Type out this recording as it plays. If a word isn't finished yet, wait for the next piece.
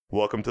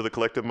Welcome to the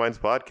Collective Minds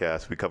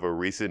Podcast. We cover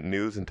recent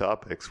news and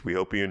topics. We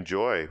hope you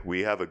enjoy.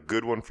 We have a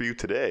good one for you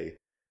today.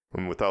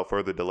 And without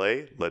further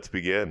delay, let's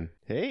begin.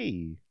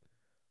 Hey.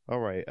 All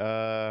right.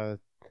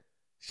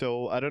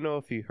 So I don't know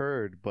if you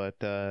heard, but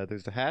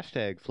there's a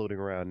hashtag floating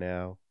around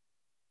now.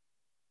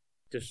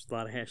 There's a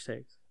lot of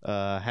hashtags.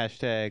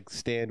 Hashtag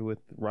stand with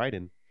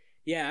Raiden.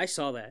 Yeah, I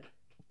saw that.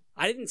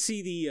 I didn't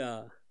see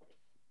the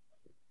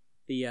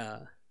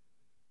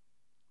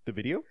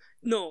video?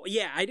 No,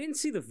 yeah, I didn't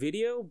see the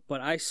video,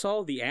 but I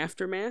saw the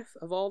aftermath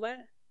of all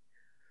that.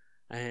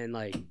 And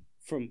like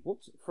from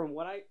what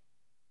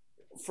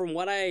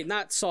I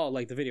not saw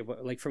like the video,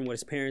 but like from what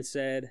his parents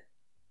said,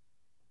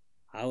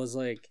 I was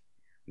like,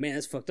 man,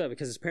 that's fucked up,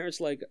 because his parents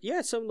like,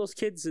 yeah, some of those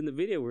kids in the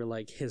video were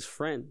like his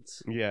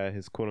friends. Yeah,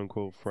 his quote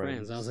unquote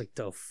friends. I was like,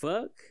 the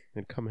fuck?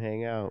 And come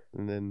hang out,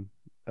 and then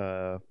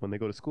when they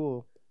go to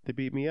school, they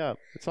beat me up.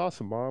 It's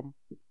awesome, Mom.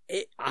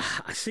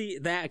 See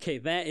that? Okay,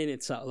 that in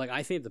itself, like,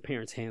 I think the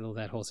parents handled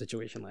that whole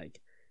situation like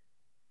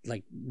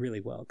really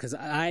well. Because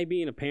I,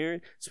 being a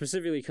parent,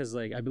 specifically because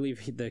like I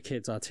believe the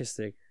kid's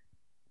autistic.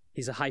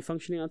 He's a high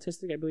functioning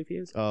autistic, I believe he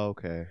is. Oh,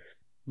 okay.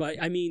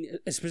 But I mean,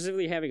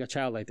 specifically having a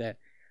child like that,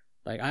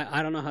 like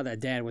I don't know how that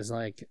dad was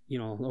like, you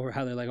know, or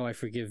how they're like, oh, I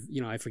forgive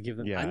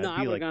them. Yeah,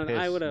 I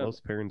would have.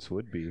 Most parents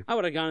would be. I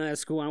would have gone to that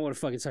school and I would have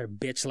fucking started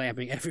bitch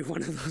slapping every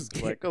one of those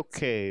kids. Like,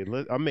 okay,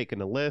 I'm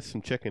making a list.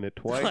 I'm checking it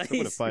twice. I'm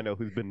gonna find out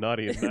who's been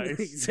naughty and nice.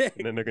 Exactly.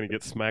 And then they're gonna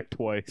get smacked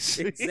twice.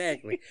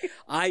 Exactly.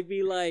 I'd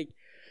be like,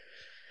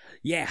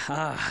 yeah,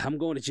 I'm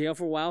going to jail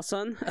for a while,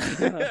 son.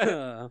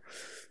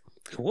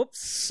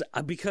 Whoops.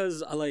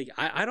 Because like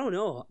I don't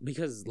know,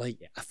 because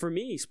like for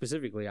me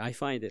specifically, I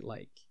find it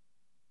like,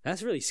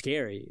 that's really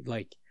scary.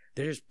 Like,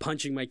 they're just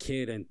punching my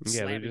kid and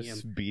slapping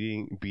him.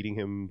 beating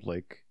him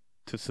like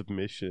to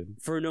submission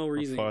for no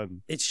reason.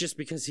 Fun. It's just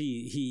because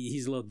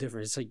he's a little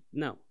different. It's like,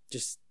 no,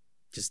 just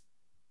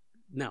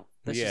no.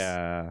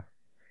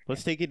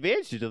 Let's take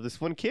advantage of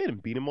this one kid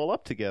and beat them all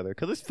up together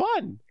because it's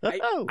fun.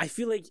 I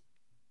feel like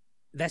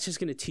that's just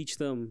gonna teach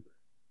them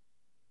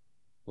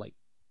like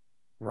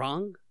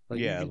wrong. Like,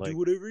 you can do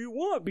whatever you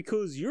want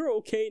because you're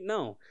okay.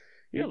 No.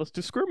 Yeah, let's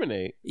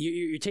discriminate.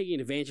 You're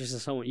taking advantage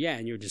of someone. Yeah,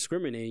 and you're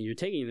discriminating. You're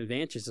taking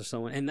advantage of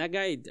someone. And that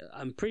guy,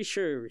 I'm pretty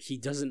sure he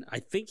doesn't. I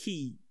think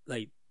he,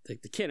 like the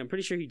kid, I'm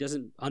pretty sure he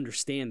doesn't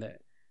understand that.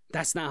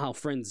 That's not how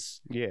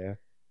friends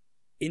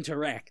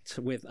interact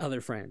with other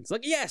friends.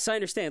 Like, yes, I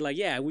understand. Like,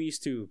 yeah, we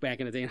used to back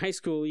in the day in high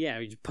school. Yeah,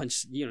 you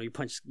punch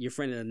your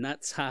friend in the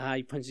nuts. Haha,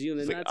 he punches you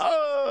in the nuts.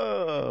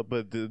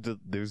 But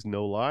there's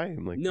no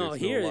line. Like, no,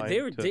 here no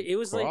they were. It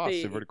was like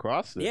they already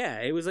crossed it. Yeah,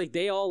 it was like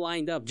they all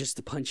lined up just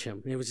to punch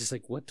him. And it was just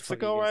like, what the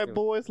fuck? Like, all right,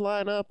 boys,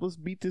 line up. Let's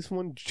beat this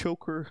one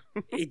choker.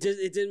 It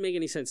didn't make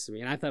any sense to me,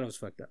 and I thought it was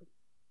fucked up.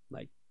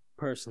 Like,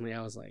 personally,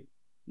 I was like,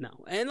 no.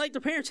 And like,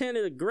 the parents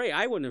handled it great.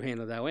 I wouldn't have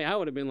handled it that way. I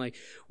would have been like,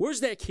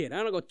 where's that kid? I'm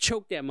gonna go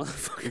choke that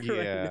motherfucker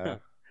right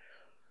now.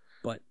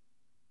 But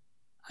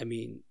I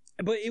mean,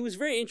 but it was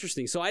very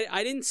interesting. So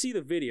I didn't see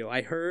the video.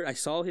 I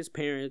saw his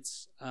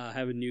parents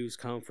have a news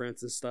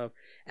conference and stuff,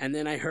 and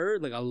then I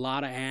heard like a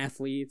lot of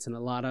athletes and a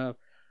lot of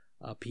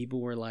people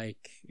were like,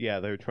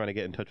 yeah, they were trying to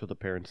get in touch with the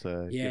parents,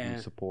 give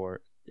them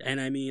support. And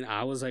I mean,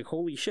 I was like,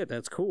 holy shit,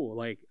 that's cool.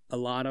 Like, a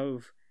lot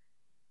of,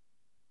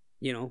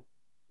 you know,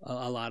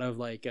 a lot of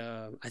like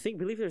I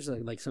believe there's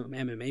like some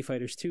MMA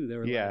fighters too. They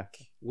were like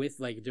with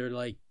like, they're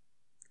like,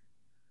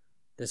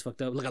 that's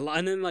fucked up. Like, a lot,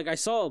 and then like I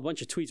saw a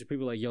bunch of tweets of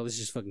people like, yo, this is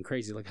just fucking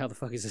crazy. Like, how the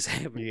fuck is this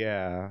happening?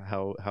 Yeah,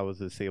 how is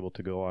this able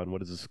to go on?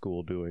 What is the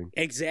school doing?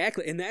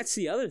 Exactly. And that's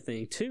the other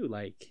thing too.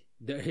 Like,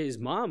 his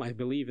mom, I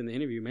believe in the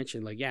interview,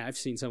 mentioned like, yeah, I've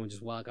seen someone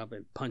just walk up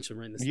and punch him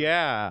right in the stomach.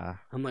 Yeah.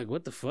 I'm like,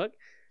 what the fuck?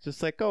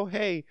 Just like, oh,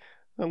 hey,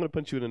 I'm going to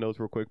punch you in the nose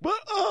real quick. But,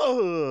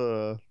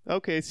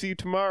 okay, see you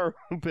tomorrow,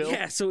 Bill.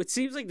 Yeah, so it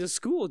seems like the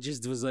school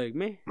just was like,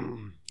 meh.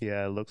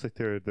 Yeah, it looks like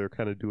they're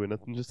kind of doing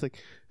nothing. Just like,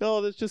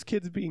 no, that's just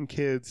kids being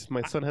kids.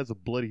 My son has a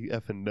bloody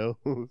effing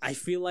nose. I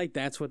feel like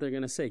that's what they're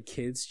going to say.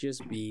 Kids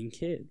just being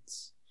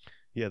kids.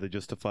 Yeah, they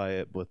justify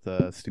it with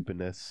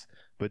stupidness.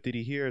 But did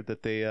you hear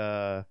that they,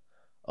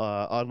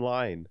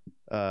 online,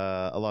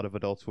 a lot of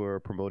adults were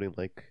promoting,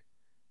 like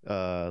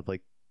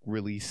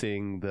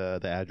releasing the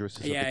addresses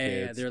of the kids.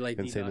 Yeah, they're like,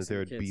 and saying that they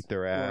would beat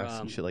their ass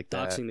and shit like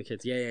that. Doxing the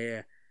kids.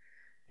 Yeah.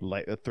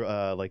 Like,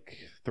 like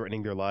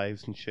threatening their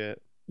lives and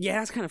shit. Yeah,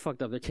 that's kind of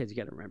fucked up. Their kids, you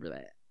got to remember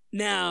that.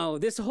 Now,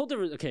 there's a whole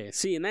different. Okay,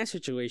 see, in that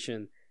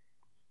situation,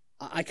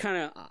 I'm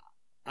kind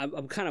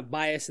of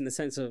biased in the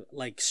sense of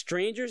like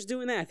strangers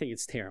doing that. I think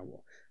it's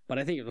terrible. But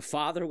I think if the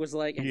father was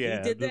like, and he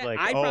did that, like,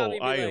 I'd probably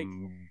be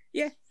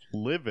like,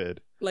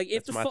 livid. Like,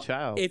 if my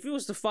child, if it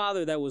was the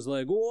father that was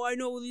like, oh, I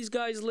know where these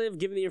guys live,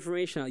 giving the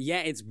information out, yeah,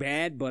 it's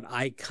bad, but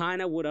I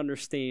kind of would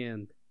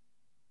understand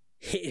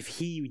if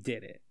he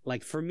did it.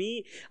 Like, for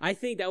me, I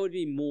think that would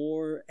be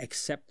more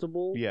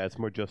acceptable. Yeah, it's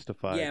more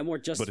justified. Yeah, more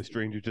justified. But a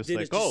stranger just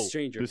like,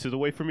 this is a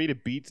way for me to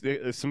beat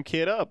some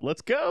kid up.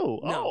 Let's go.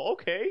 No. Oh,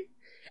 okay.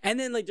 And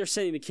then, like, they're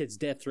sending the kids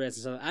death threats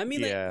and stuff. I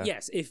mean, like,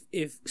 yes,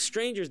 if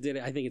strangers did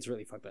it, I think it's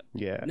really fucked up.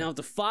 Yeah. Now, if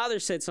the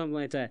father said something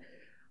like that,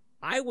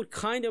 I would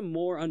kind of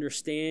more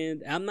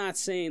understand. I'm not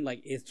saying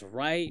like it's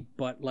right,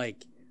 but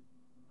like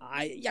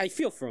I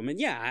feel for him, and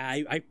yeah,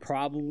 I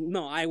probably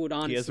no, I would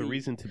honestly. He has a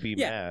reason to be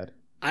mad.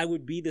 I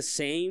would be the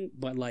same,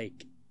 but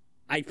like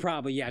I'd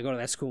probably go to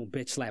that school and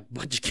bitch slap a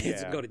bunch of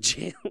kids and go to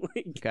jail.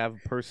 Like, have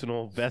a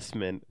personal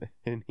investment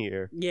in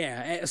here.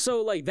 Yeah,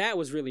 so like that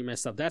was really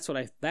messed up. That's what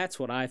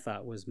I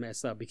thought was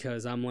messed up,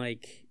 because I'm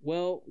like,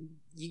 well,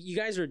 you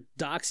guys are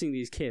doxing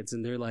these kids,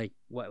 and they're like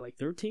what, like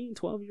 13,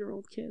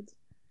 12-year-old kids.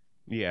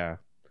 Yeah,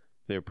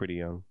 they're pretty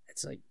young.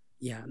 It's like,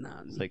 yeah,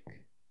 nah. It's like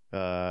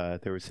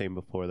they were saying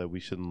before that we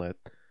shouldn't let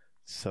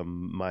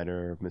some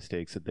minor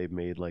mistakes that they've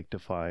made like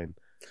define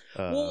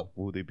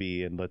who they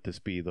be, and let this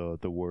be the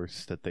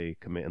worst that they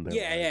commit in their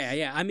lives.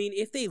 Yeah. I mean,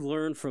 if they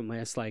learn from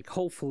this, like,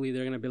 hopefully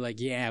they're gonna be like,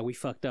 yeah, we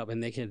fucked up,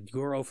 and they can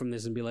grow from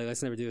this and be like,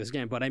 let's never do this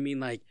again. But I mean,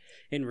 like,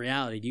 in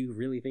reality, do you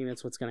really think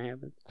that's what's gonna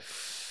happen?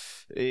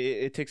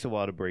 It takes a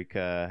while to break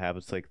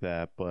habits like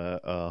that, but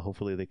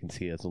hopefully they can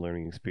see it as a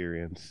learning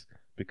experience,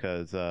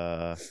 because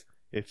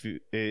if you,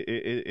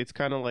 it's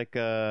kind of like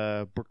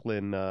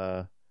Brooklyn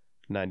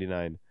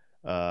 99.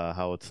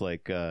 How it's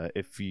like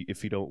if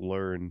you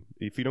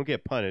don't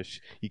get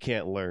punished, you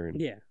can't learn.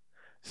 Yeah.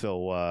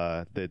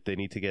 So they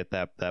need to get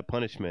that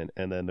punishment,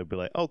 and then they'll be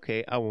like,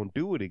 okay, I won't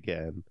do it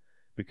again.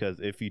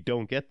 Because if you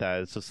don't get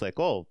that, it's just like,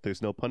 oh,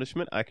 there's no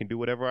punishment, I can do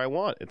whatever I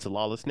want. It's a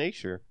lawless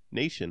nation.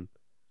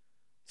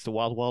 It's the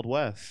wild, wild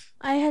west.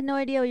 I had no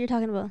idea what you're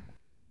talking about.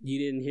 You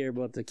didn't hear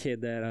about the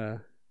kid that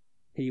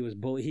he was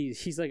bullied.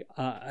 He's like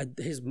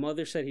his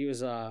mother said he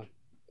was high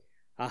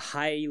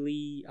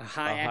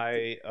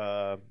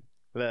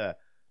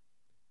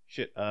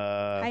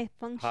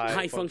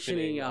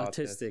functioning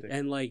autistic,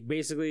 and like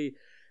basically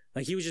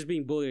like he was just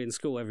being bullied in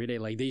school every day.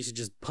 Like they used to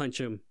just punch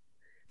him.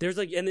 There's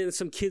like, and then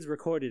some kids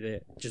recorded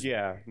it. Just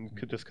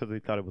because they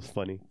thought it was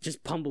funny.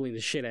 Just pummeling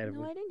the shit out of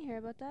him. No, I didn't hear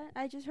about that.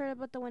 I just heard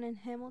about the one in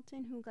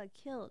Hamilton who got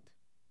killed.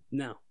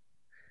 No,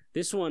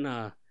 this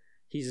one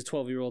he's a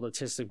 12-year-old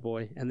autistic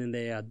boy, and then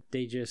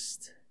they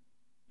just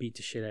beat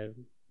the shit out of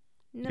him.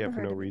 Never for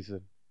heard no of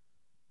reason.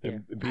 Yeah.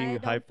 Being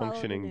high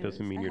functioning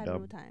doesn't mean you're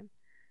dumb. No time.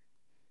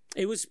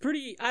 It was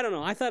pretty. I don't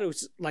know. I thought it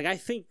was like I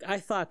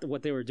thought that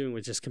what they were doing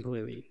was just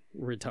completely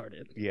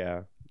retarded.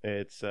 Yeah,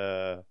 it's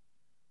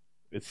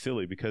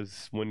silly,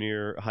 because when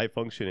you're high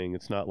functioning,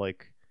 it's not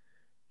like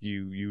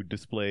you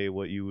display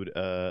what you would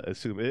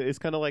assume. It's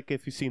kind of like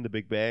if you've seen The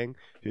Big Bang.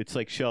 It's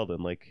like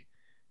Sheldon. Like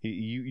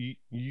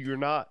you're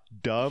not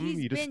dumb. He's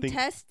you just been think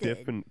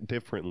tested.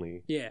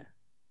 differently. Yeah.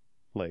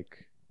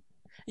 Like.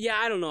 Yeah,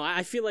 I don't know.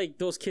 I feel like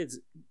those kids,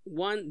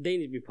 one, they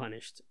need to be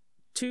punished.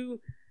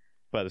 Two,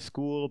 by the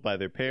school, by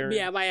their parents.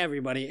 Yeah, by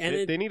everybody.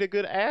 And they need a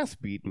good ass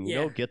beating. You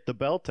know, get the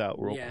belt out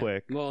real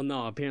quick. Well,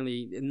 no,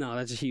 apparently, no,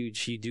 that's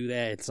huge. You do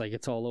that, it's like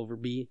it's all over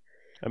B.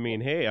 I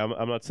mean, hey,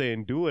 I'm not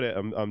saying do it.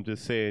 I'm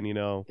just saying, you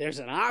know. There's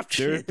an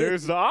option.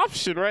 There's the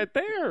option right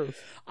there.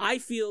 I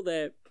feel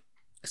that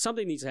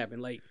something needs to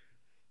happen. Like,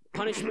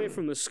 punishment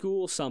from the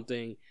school,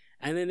 something.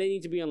 And then they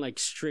need to be on, like,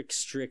 strict,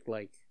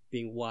 like,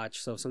 being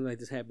watched. So if something like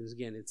this happens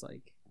again, it's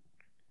like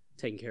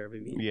taken care of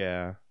immediately.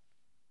 Yeah.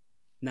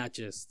 Not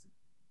just,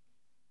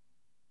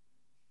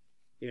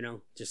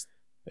 just.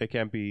 It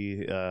can't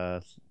be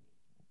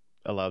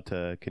allowed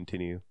to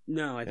continue.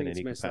 No, I think in it's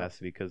any messed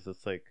capacity, because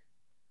it's like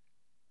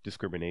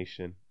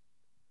discrimination.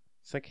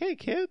 It's like, hey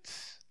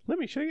kids, let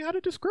me show you how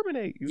to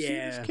discriminate. You see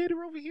this kid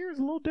over here is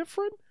a little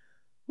different.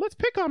 Let's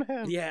pick on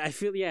him. Yeah, I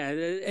feel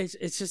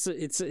it's just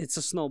it's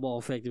a snowball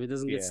effect. If it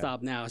doesn't get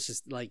stopped now, it's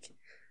just like.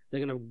 They're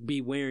gonna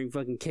be wearing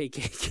fucking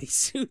KKK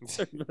suits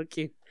or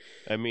fucking.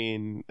 I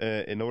mean,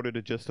 in order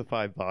to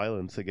justify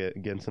violence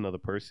against another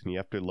person, you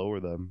have to lower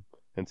them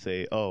and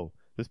say, "Oh,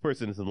 this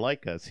person isn't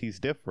like us. He's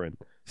different,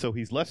 so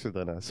he's lesser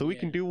than us. So we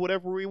can do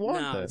whatever we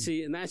want." No, then.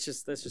 See, and that's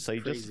just so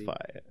you crazy. justify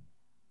it.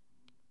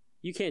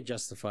 You can't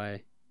justify,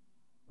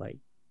 like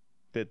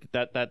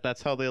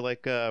that's how they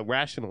like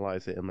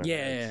rationalize it in their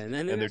heads.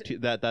 And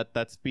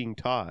that's being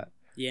taught.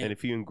 Yeah, and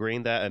if you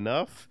ingrain that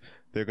enough,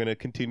 they're gonna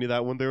continue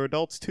that when they're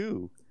adults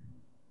too.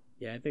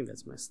 Yeah, I think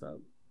that's messed up.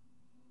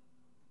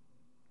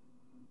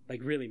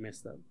 Like, really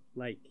messed up.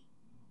 Like,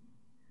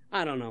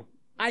 I don't know.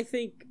 I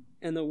think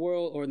in the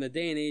world, or in the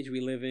day and age we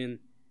live in,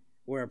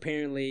 where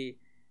apparently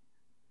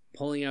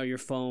pulling out your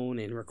phone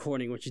and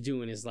recording what you're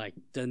doing is like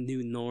the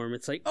new norm.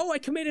 It's like, oh, I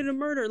committed a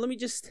murder. Let me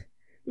just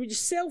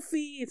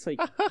selfie. It's like,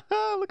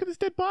 look at this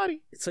dead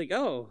body. It's like,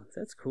 oh,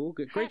 that's cool.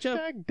 Great job.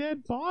 Hashtag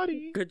dead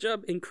body. Good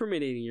job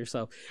incriminating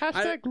yourself.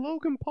 Hashtag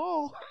Logan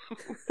Paul.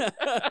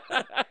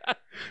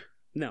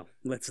 No,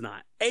 let's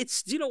not.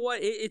 It's, you know what?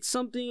 It's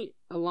something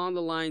along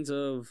the lines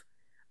of,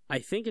 I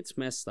think it's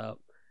messed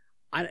up.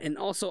 And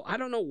also, I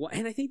don't know what,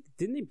 and I think,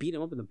 didn't they beat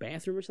him up in the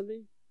bathroom or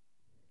something?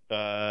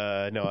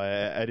 No,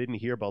 I didn't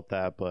hear about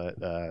that, but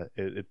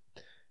it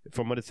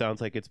from what it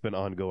sounds like, it's been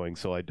ongoing,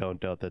 so I don't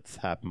doubt that's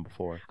happened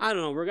before. I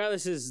don't know.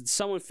 Regardless,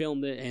 someone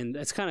filmed it, and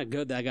it's kind of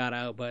good that got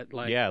out, but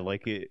like... Yeah,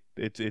 like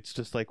it's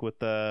just like with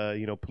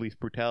police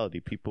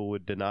brutality. People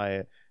would deny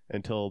it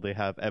until they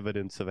have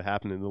evidence of it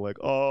happening. They're like,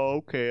 oh,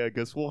 okay, I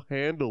guess we'll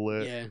handle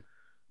it. Yeah,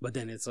 but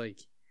then it's like,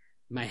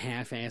 my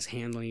half-ass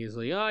handling is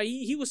like, oh,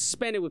 he was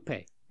suspended with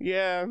pay.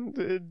 Yeah,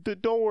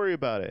 don't worry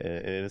about it.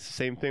 And it's the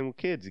same thing with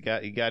kids. You got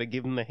to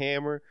give them the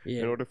hammer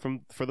in order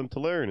for them to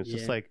learn. It's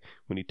just like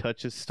when he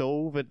touches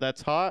stove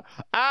that's hot.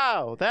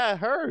 Ow, that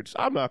hurts.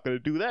 I'm not gonna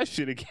do that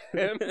shit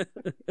again.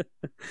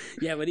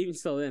 Yeah, but even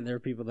still, then there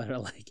are people that are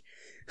like,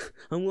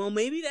 well,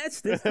 maybe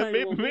that's this time.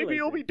 maybe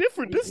it'll be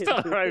different this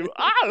time.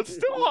 It's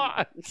still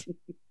hot.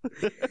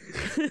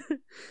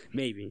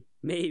 maybe.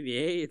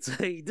 It's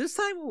like this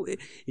time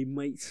it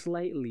might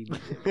slightly be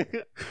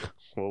different.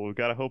 Well, we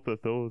gotta hope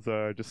that those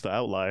are just the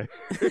outliers,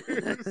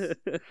 because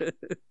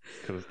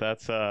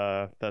that's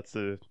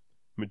the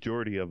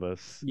majority of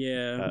us.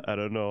 Yeah, I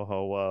don't know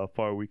how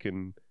far we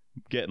can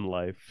get in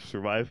life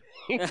surviving.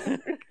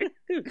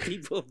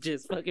 People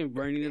just fucking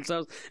burning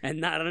themselves and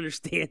not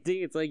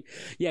understanding. It's like,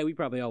 yeah, we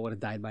probably all would have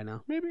died by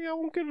now. Maybe I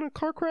won't get in a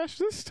car crash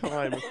this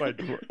time if I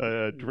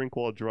drink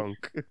while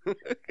drunk.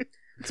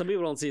 Some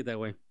people don't see it that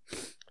way.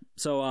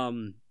 So,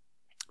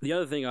 the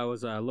other thing I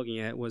was looking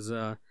at was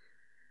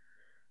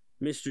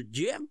Mr.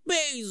 Jeff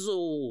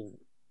Bezos.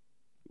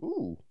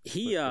 Ooh, what's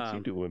he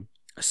doing?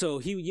 So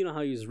you know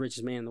how he was the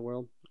richest man in the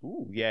world?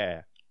 Ooh,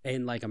 yeah.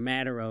 In like a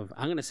matter of,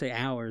 I'm gonna say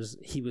hours,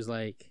 he was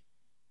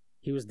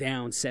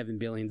down $7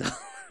 billion. So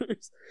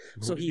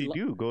what did he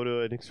do? Go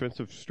to an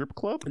expensive strip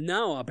club?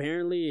 No,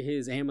 apparently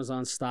his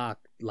Amazon stock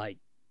like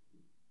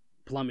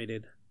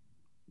plummeted.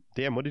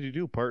 Damn, what did he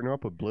do? Partner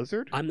up with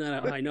Blizzard? I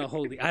know,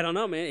 holy, I don't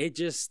know, man. It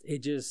just,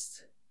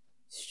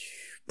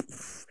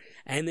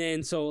 and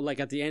then so like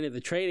at the end of the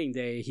trading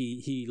day,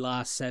 he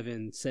lost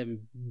 $7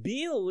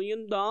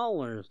 billion.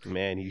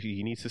 Man,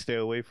 he needs to stay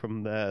away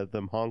from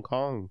them Hong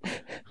Kong.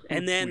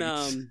 And then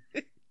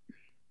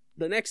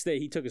the next day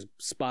he took his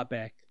spot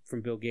back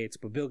from Bill Gates,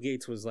 but Bill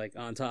Gates was like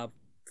on top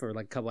for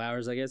like a couple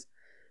hours, I guess.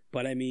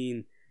 But I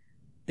mean,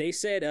 they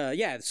said,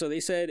 so they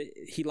said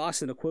he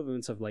lost an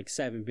equivalent of like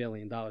 $7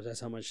 billion.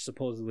 That's how much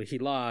supposedly he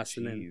lost. Jeez.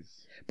 And then,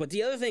 but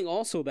the other thing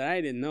also that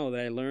I didn't know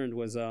that I learned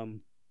was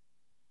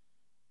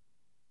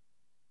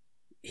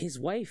his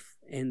wife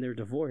and their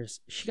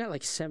divorce. She got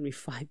like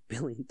 $75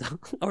 billion,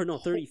 or no,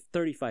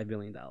 $35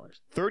 billion.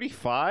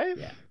 35?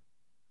 Yeah.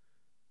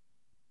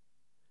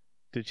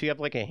 Did she have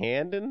like a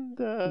hand in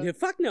the? Yeah,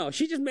 fuck no.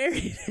 She just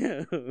married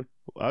him.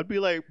 I'd be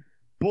like,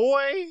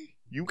 boy,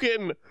 you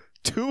getting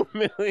 $2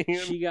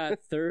 million. She got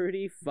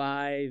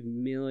 $35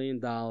 million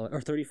or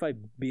 $35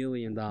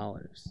 billion.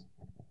 That's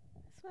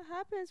what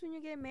happens when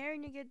you get married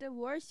and you get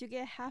divorced. You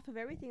get half of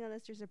everything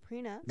unless there's a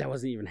prenup. That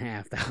wasn't even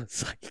half. That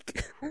was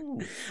like,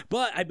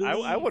 but I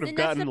believe I would have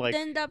gotten like.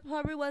 Then that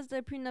probably was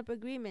the prenup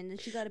agreement,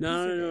 and she got a piece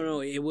of it. No.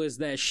 It was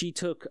that she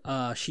took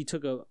a.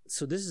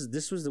 So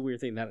this was the weird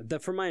thing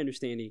that from my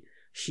understanding,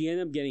 she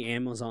ended up getting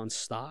Amazon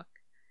stock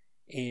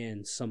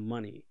and some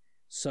money.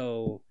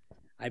 So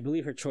I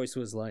believe her choice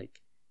was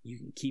like, you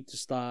can keep the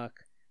stock,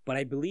 but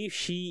I believe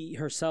she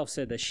herself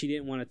said that she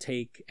didn't want to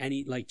take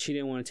she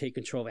didn't want to take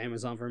control of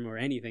Amazon from him or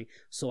anything.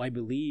 So I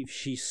believe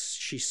she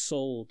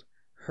sold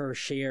her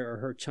share or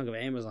her chunk of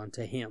Amazon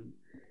to him,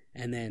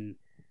 and then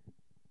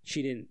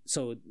she didn't.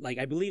 So like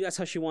I believe that's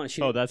how she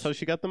wanted. That's how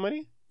she got the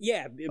money.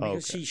 Yeah,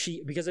 because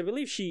because I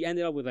believe she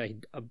ended up with a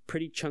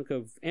pretty chunk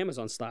of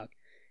Amazon stock,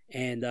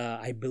 and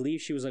I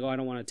believe she was like, oh, I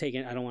don't want to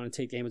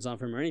take Amazon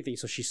from him or anything.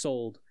 So she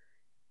sold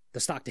the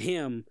stock to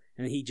him,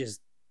 and he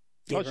just.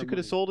 Oh, she could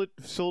have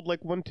sold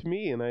like one to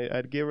me, and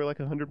I'd give her like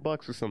 $100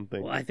 or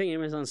something. Well, I think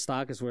Amazon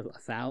stock is worth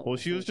 $1,000. Well,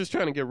 she was just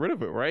trying to get rid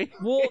of it, right?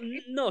 Well,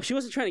 no, she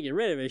wasn't trying to get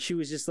rid of it. She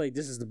was just like,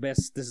 this is the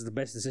best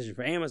decision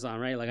for Amazon,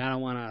 right? Like, I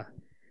don't want to.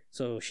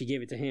 So she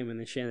gave it to him, and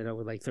then she ended up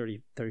with like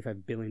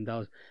 $35 billion,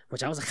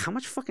 which I was like, how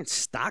much fucking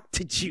stock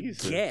did you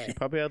get? She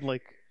probably had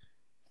like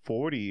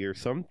 40 or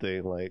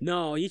something. Like,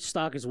 no, each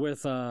stock is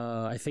worth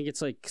I think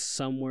it's like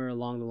somewhere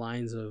along the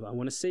lines of, I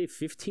want to say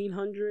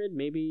 1,500,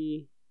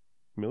 maybe.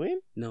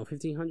 Million? No,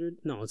 1,500.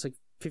 No, it's like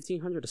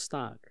 1,500 a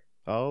stock.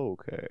 Oh,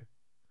 okay.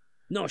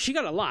 No, she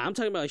got a lot. I'm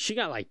talking about like she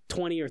got like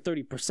 20 or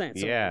 30%.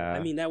 So, yeah. I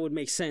mean, that would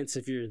make sense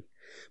if you're.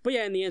 But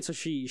yeah, in the end, so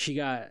she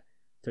got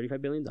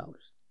 $35 billion.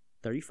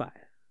 35.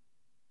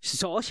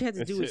 So all she had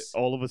to do was.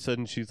 All of a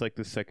sudden, she's like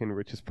the second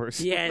richest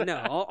person. Yeah, no.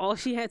 All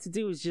she had to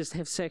do was just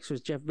have sex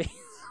with Jeff Bezos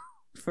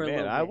for a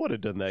little bit. I would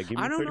have done that. Give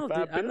me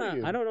 $35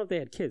 billion. I don't know if they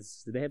had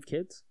kids. Did they have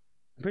kids?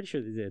 I'm pretty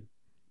sure they did.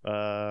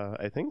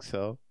 I think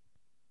so.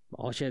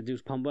 All she had to do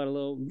was pump out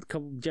a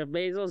couple Jeff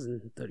Bezos and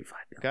 $35 billion.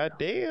 God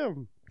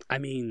damn. I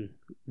mean,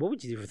 what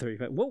would you do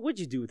for What would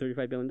you do with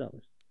 $35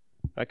 billion?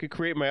 I could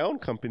create my own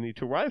company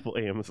to rival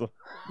Amazon.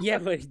 Yeah,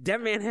 but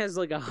that man has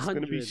like 100. It's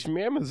going to be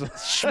Schmamazon.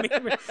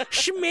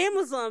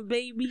 Schmamazon,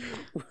 baby.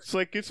 It's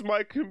like it's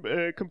my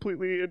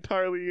completely,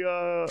 entirely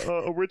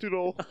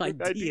original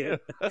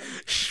idea.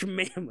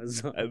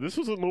 Schmamazon. This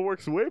was in the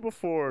works way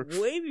before.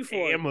 Way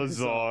before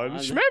Amazon.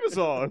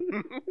 Schmamazon.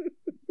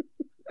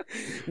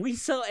 We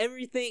sell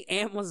everything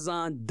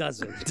Amazon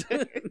doesn't.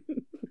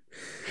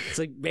 It's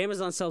like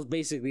Amazon sells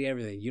basically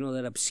everything. You know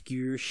that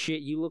obscure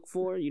shit you look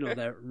for? You know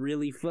that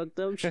really fucked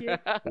up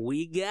shit?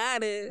 We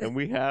got it. And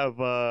we have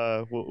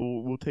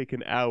we'll take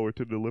an hour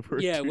to deliver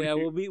it. Yeah,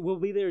 we'll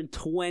be there in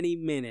 20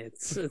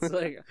 minutes. It's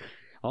like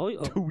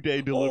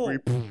 2-day delivery.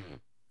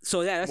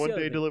 So yeah, that's 1 the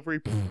other day thing.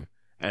 delivery.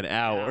 An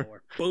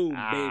hour. Boom,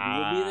 baby.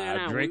 We'll be there in an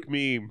hour. Drake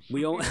meme.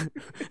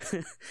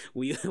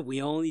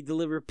 We only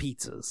deliver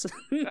pizzas.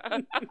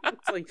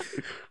 It's like,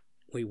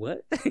 wait,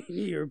 what?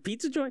 You're a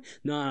pizza joint?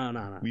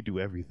 No. We do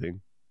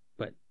everything.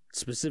 But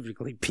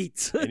specifically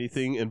pizza.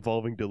 Anything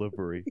involving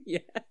delivery. Yeah.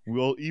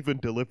 We'll even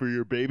deliver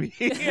your baby.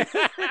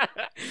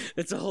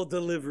 It's a whole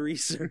delivery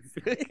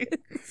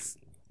service.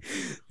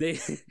 They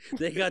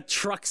got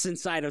trucks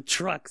inside of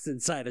trucks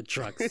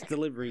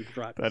delivering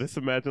trucks. I just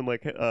imagine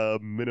like a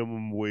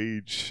minimum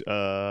wage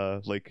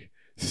like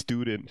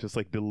student just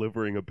like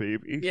delivering a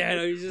baby. Yeah,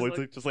 no, he's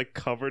just like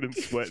covered in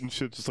sweat and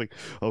shit, just like,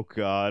 oh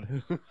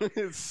god,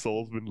 his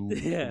soul's been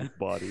leaving his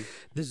body.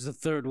 This is the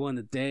third one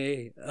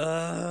today.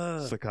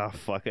 It's like,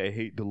 fuck, I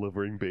hate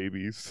delivering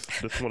babies.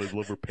 I just want to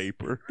deliver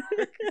paper.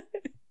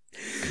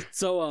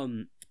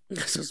 So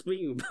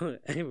speaking about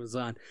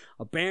Amazon,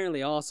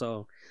 apparently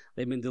also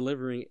they've been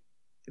delivering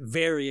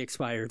very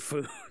expired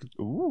food.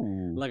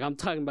 Ooh. Like I'm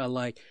talking about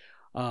like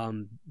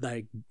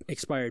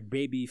expired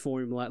baby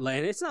formula,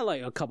 and it's not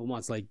like a couple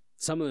months. Like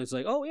some of it's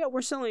like, oh yeah,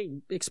 we're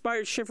selling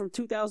expired shit from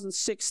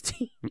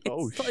 2016.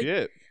 Oh like,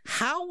 shit!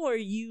 How are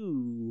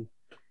you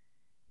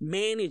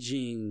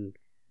managing?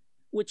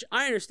 Which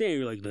I understand.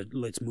 You're like,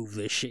 let's move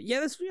this shit.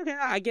 Yeah, that's okay.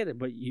 I get it,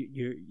 but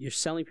you're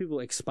selling people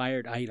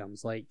expired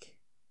items. Like,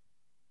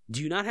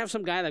 do you not have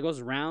some guy that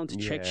goes around to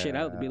check shit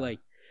out to be like,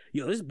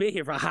 yo, this has been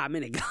here for a hot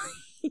minute,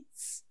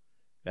 guys?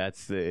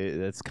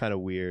 That's kind of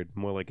weird.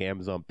 More like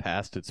Amazon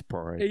past its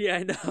prime. Yeah,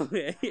 I know.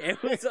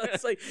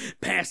 Amazon's like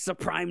past the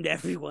prime to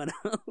everyone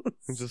else.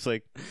 It's just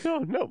like,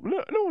 no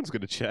one's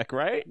gonna check,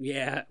 right?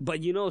 Yeah,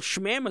 but you know,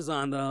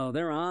 Schmamazon though,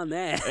 they're on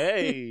that.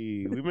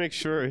 Hey, we make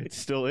sure it's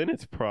still in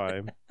its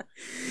prime.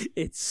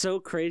 It's so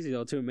crazy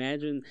though to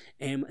imagine,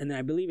 and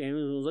I believe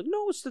Amazon was like,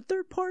 no, it's the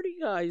third party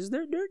guys.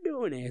 They're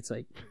doing it. It's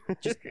like,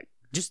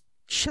 just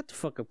shut the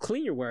fuck up.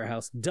 Clean your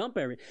warehouse. Dump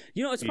everything.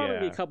 You know, it's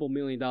probably a couple $1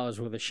 million worth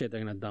of shit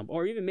they're gonna dump,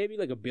 or even maybe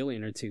like $1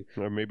 billion or $2 billion.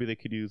 Or maybe they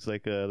could use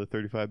like the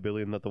 $35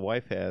 billion that the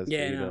wife has.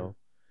 Yeah, to, you know,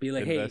 be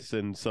like, invest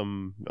in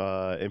some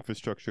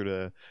infrastructure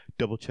to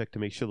double check to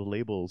make sure the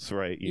label's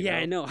right. You know?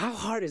 I know. How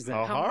hard is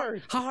that? How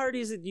hard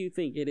is it? Do you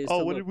think it is?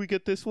 Oh, when did we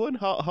get this one?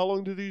 How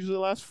long did it usually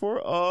last for?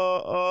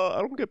 I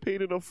don't get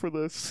paid enough for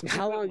this.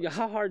 How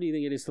hard do you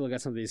think it is to look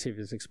at something to see if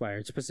it's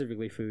expired,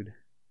 specifically food?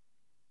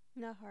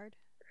 Not hard.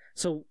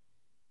 So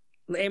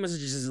Amazon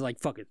just is like,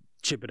 fuck it,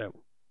 ship it out.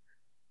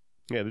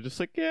 Yeah, they're just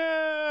like,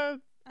 yeah.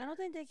 I don't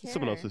think they care. It's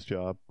someone else's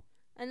job.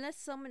 Unless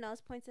someone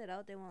else points it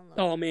out, they won't look.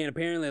 Oh man,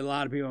 apparently a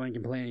lot of people have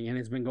been complaining, and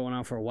it's been going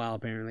on for a while.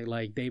 Apparently,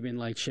 like they've been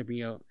like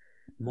shipping out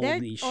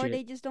moldy shit, or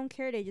they just don't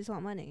care. They just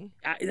want money.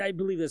 I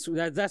believe this.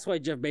 That's why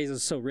Jeff Bezos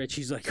is so rich.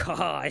 He's like,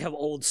 I have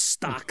old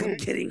stock. I'm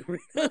getting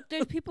rid of.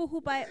 There's people who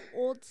buy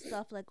old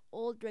stuff, like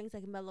old drinks,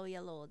 like Mellow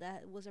Yellow,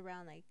 that was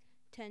around like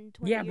 10,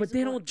 20 years but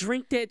they ago. don't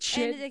drink that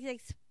shit. And it's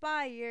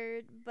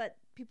expired, but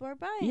people are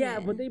buying Yeah,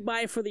 it. but they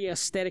buy it for the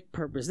aesthetic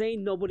purpose. They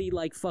ain't nobody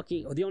like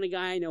fucking. The only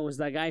guy I know is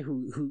that guy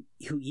who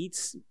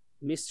eats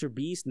Mr.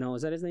 Beast. No,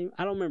 is that his name?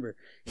 I don't remember.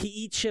 He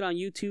eats shit on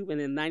YouTube, and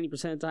then 90%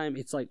 of the time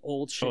it's like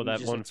old shit. Oh,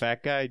 that one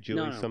fat guy,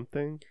 Julie No.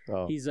 something.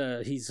 Oh, He's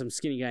some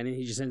skinny guy, and then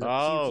he just ends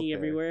up puking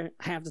everywhere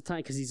half the time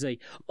because he's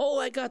like, "Oh,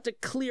 I got the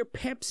clear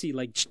Pepsi."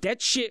 Like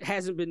that shit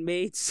hasn't been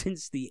made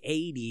since the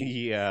 '80s.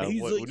 Yeah, and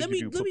he's what like, did "Let you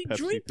me do? Put Pepsi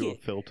drink through it."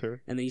 a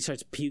filter. And then he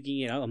starts puking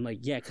it out. I'm like,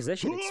 "Yeah, because that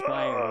shit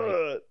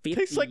expired." Like,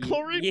 tastes like 50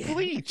 chlorine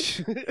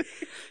bleach.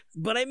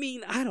 But I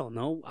mean, I don't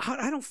know.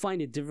 I don't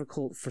find it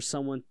difficult for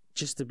someone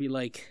just to be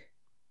like,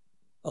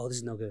 "Oh, this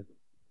is no good."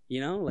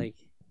 You know, like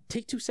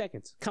take 2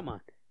 seconds. Come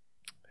on.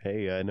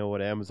 Hey, I know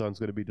what Amazon's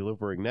going to be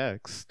delivering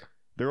next.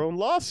 Their own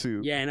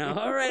lawsuit. Yeah, I know.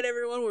 All right,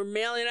 everyone, we're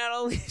mailing out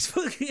all these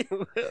fucking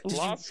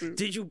lawsuits.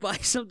 Did you buy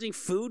something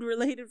food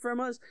related from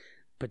us?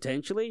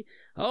 Potentially.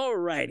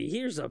 Alrighty,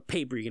 here's a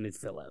paper you're gonna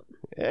fill out.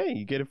 Hey,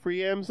 you get a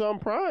free Amazon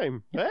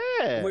Prime.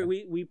 Hey.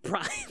 We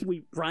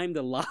primed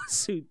the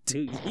lawsuit to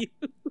you.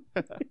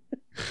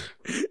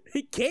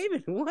 It came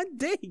in one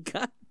day,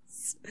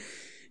 guys.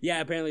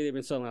 Yeah, apparently they've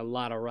been selling a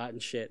lot of rotten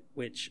shit,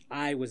 which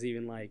I was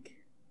even like,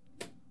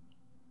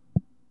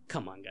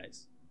 come on,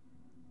 guys.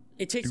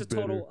 It takes a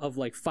total of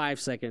like 5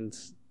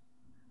 seconds.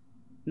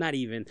 Not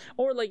even.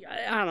 Or like,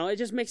 I don't know, it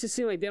just makes it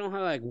seem like they don't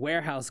have like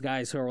warehouse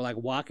guys who are like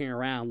walking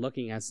around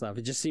looking at stuff.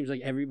 It just seems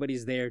like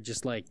everybody's there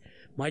just like,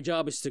 my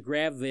job is to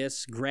grab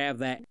this, grab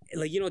that.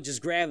 Like, you know,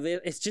 just grab this.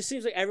 It just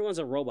seems like everyone's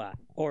a robot.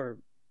 Or,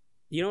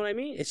 you know what I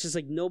mean? It's just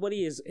like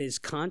nobody is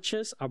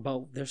conscious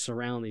about their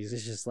surroundings.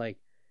 It's just like,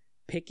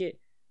 pick it,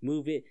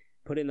 move it,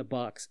 put it in the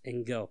box,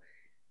 and go.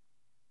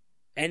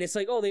 And it's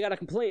like, oh, they got a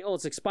complaint. Oh,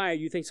 it's expired.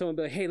 You think someone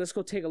will be like, hey, let's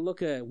go take a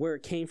look at where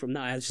it came from.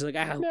 Nah, it's just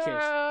like, who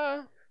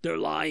cares? They're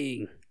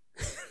lying.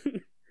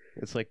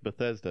 It's like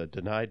Bethesda.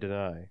 Deny.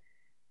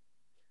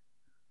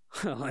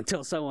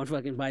 Until someone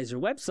fucking buys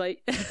your website.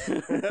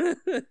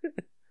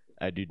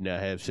 I did not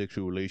have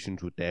sexual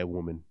relations with that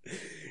woman.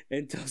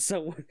 until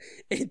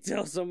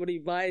somebody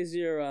buys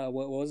your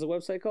what was the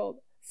website called?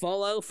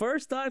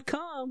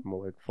 FalloutFirst.com.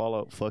 More like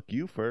Fallout, fuck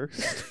you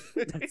first.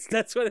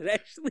 That's what it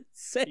actually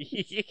said.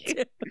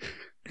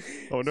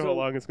 I wonder how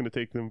long it's going to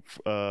take them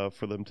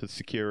for them to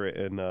secure it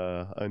and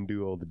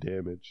undo all the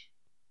damage.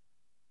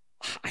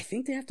 I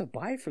think they have to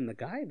buy from the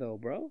guy though,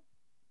 bro.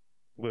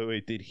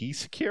 Wait, did he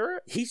secure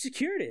it? He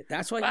secured it.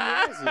 That's why he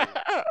has it.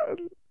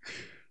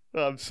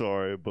 I'm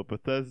sorry, but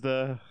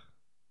Bethesda,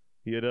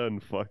 you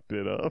done fucked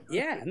it up.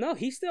 Yeah, no,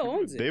 he still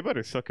owns it. They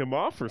better suck him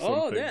off or something.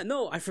 Oh, yeah,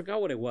 no, I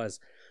forgot what it was.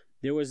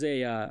 There was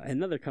a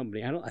another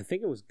company. I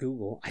think it was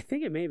Google. I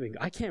think it may have been.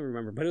 I can't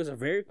remember, but it was a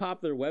very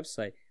popular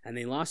website, and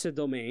they lost their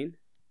domain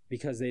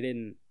because they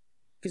didn't.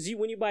 Because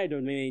when you buy a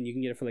domain, you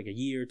can get it for like a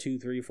year, 2,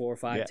 3, 4,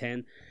 5, 10,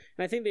 and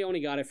I think they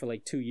only got it for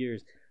like 2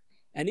 years.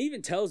 And it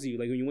even tells you,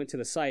 like, when you went to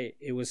the site,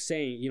 it was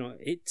saying,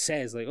 it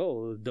says, like,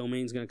 oh, the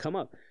domain's going to come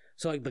up.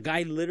 So, like, the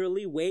guy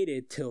literally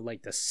waited till,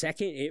 like, the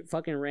second it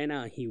fucking ran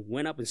out. He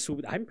went up and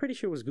swooped. I'm pretty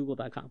sure it was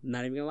Google.com.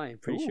 Not even going to lie. I'm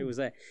pretty sure it was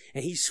that.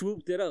 And he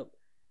swooped it up.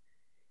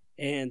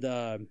 And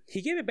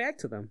he gave it back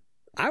to them.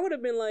 I would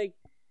have been like,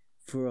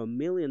 for $1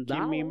 million?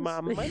 Give me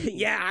my money.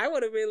 Yeah, I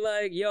would have been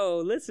like, yo,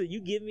 listen,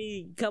 you give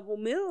me a couple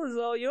mil, it's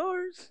all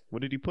yours.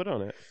 What did he put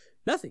on it?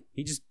 Nothing.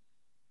 He just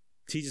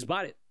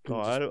bought it. Oh,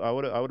 I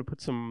would have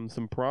put some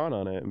prawn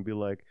on it and be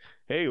like,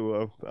 "Hey,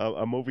 well,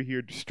 I'm over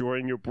here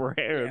destroying your brand.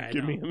 Yeah,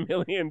 Give me $1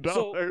 million."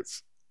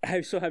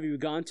 So have you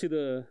gone to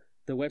the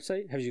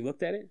website? Have you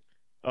looked at it?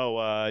 Oh,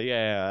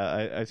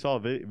 I saw a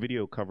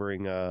video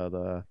covering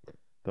the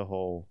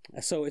whole.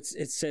 So it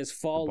says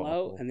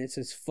Fallout, and it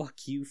says "fuck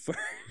you" first,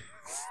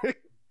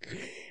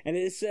 and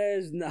it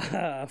says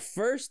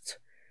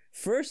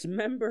first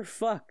member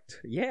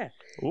fucked. Yeah.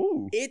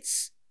 Ooh.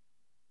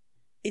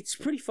 It's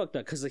pretty fucked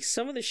up because like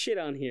some of the shit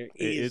on here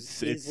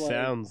is it like,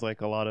 sounds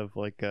like a lot of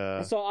like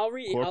so I'll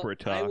read corporate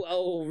talk.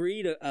 I'll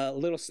read a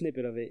little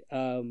snippet of it.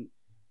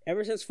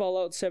 Ever since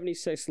Fallout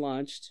 76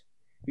 launched,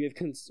 we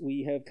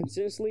have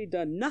consistently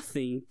done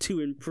nothing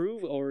to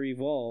improve or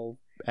evolve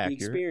the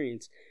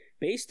experience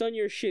based on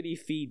your shitty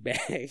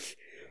feedback.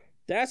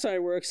 That's why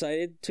we're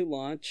excited to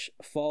launch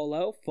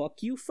Fallout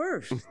Fuck You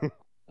First.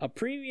 A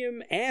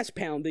premium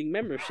ass-pounding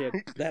membership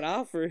that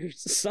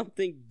offers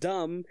something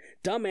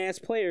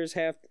dumbass players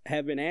have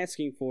been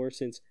asking for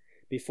since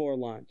before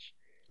launch.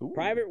 Ooh.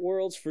 Private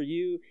worlds for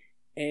you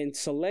and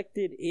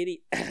selected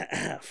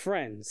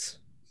friends.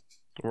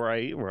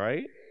 Right.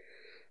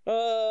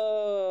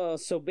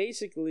 So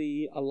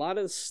basically, a lot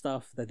of the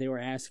stuff that they were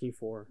asking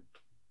for,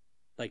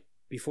 like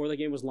before the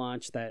game was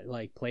launched, that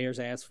like players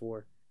asked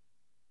for,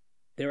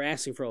 they were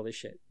asking for all this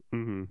shit.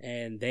 Mm-hmm.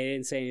 And they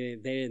didn't say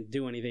anything, they didn't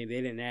do anything, they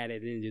didn't add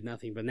it, they didn't do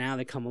nothing. But now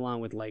they come along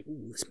with like,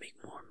 ooh, let's make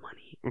more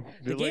money.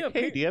 They're like,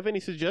 hey, do you have any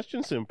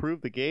suggestions to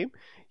improve the game?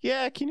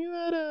 Yeah, can you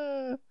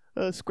add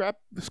a scrap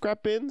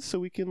bins so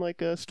we can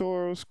like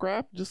store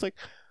scrap? Just like,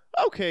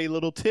 okay,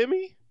 little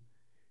Timmy,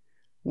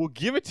 we'll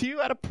give it to you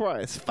at a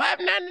price,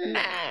 $5.99.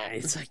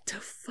 It's like the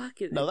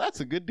fuck it. No, that's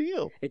a good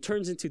deal. It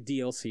turns into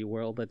DLC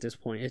world at this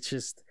point. It's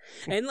just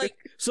and like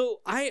so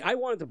I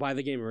wanted to buy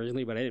the game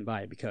originally, but I didn't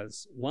buy it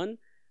because one,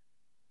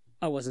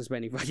 I wasn't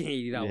spending fucking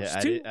 $80. Yeah,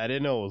 I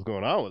didn't know what was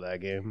going on with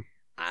that game.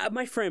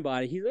 My friend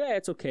bought it. He's like, yeah,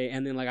 it's okay.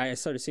 And then like I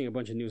started seeing a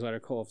bunch of news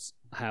articles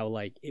how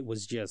like it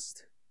was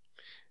just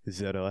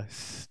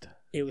Zerust.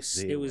 It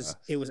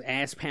was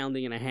ass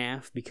pounding and a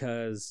half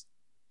because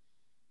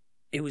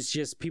it was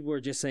just people were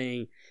just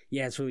saying,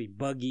 yeah, it's really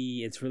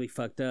buggy, it's really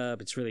fucked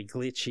up, it's really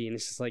glitchy, and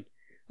it's just like,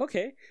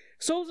 okay.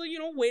 So I was like,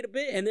 wait a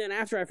bit, and then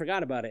after I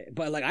forgot about it,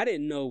 but like I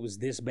didn't know it was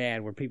this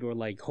bad where people were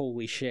like,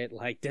 holy shit,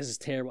 like this is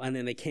terrible, and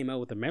then they came out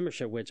with the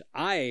membership, which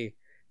I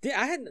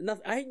had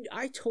nothing,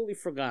 I totally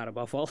forgot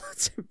about Fallout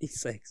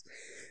 76.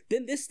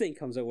 Then this thing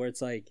comes out where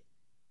it's like,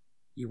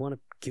 you want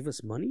to give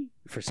us money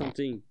for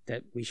something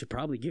that we should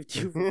probably give to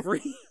you for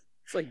free?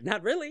 It's like,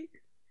 not really.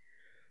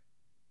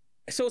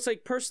 So it's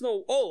like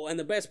personal. Oh, and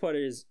the best part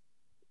is,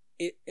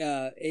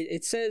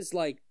 it says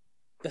like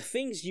the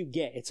things you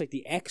get. It's like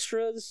the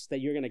extras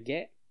that you're gonna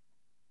get.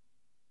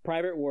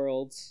 Private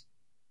worlds,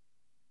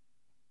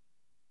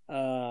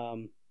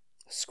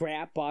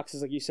 scrap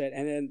boxes, like you said,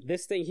 and then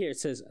this thing here. It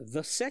says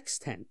the sex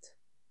tent.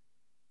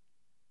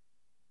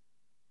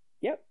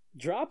 Yep,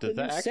 drop the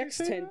new sex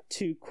tent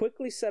to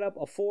quickly set up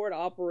a forward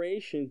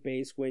operation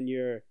base when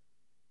you're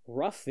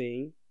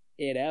roughing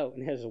it out,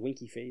 and it has a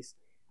winky face.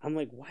 I'm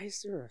like, why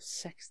is there a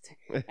sex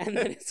tent? And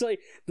then it's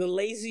like the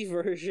lazy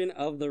version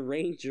of the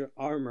Ranger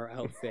armor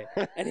outfit.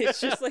 And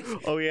it's just like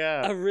oh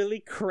yeah, a really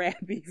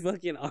crappy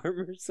fucking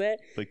armor set.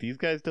 Like these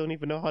guys don't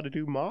even know how to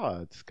do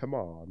mods. Come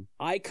on.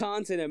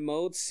 Icons and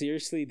emotes,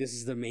 seriously, this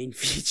is the main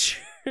feature.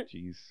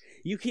 Jeez.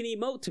 You can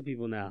emote to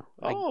people now.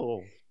 Like,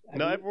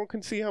 now everyone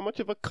can see how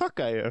much of a cuck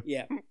I am.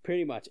 Yeah,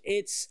 pretty much.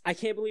 I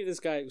can't believe this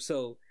guy.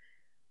 So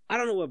I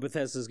don't know what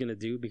Bethesda's going to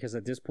do because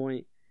at this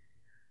point,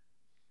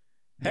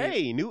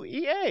 hey, new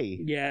EA.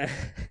 Yeah.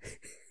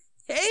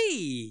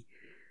 Hey!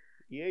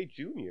 EA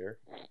Junior.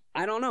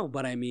 I don't know,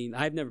 but I mean,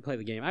 I've never played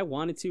the game. I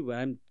wanted to,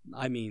 but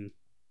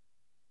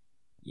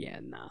yeah,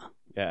 nah.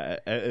 Yeah,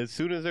 as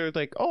soon as there's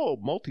like, oh,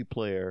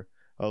 multiplayer,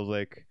 I was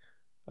like,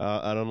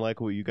 I don't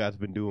like what you guys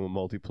been doing with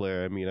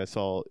multiplayer. I mean, I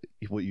saw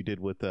what you did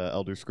with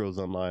Elder Scrolls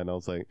Online. I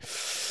was like,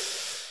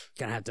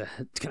 gonna have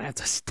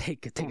to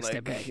take a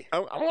step back. I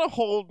want to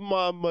hold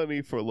my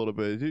money for a little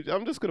bit.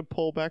 I'm just gonna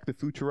pull back the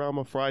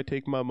Futurama Fry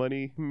take my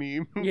money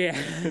meme.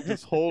 Yeah. And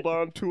just hold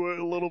on to it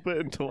a little bit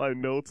until I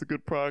know it's a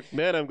good product.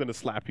 Then I'm gonna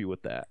slap you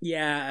with that.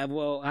 Yeah,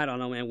 well, I don't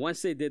know, man.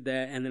 Once they did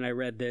that, and then I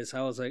read this,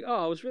 I was like,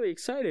 oh, I was really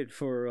excited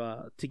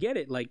for to get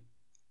it like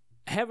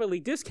heavily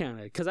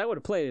discounted, because I would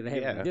have played it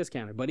heavily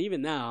discounted. But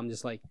even now, I'm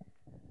just like,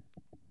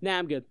 nah,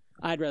 I'm good.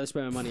 I'd rather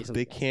spend my money.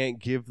 They can't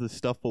give the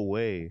stuff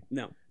away.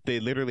 No. They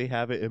literally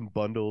have it in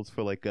bundles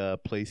for like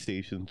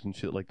PlayStations and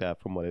shit like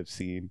that. From what I've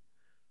seen,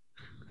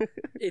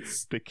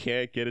 they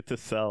can't get it to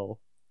sell.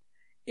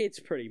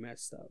 It's pretty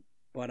messed up,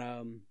 but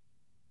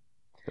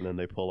And then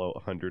they pull out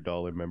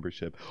 $100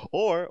 membership,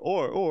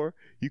 or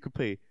you could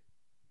pay,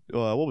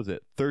 what was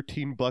it,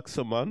 $13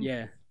 a month?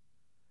 Yeah,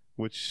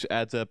 which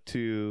adds up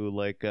to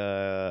like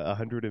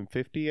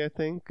 $150, I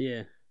think.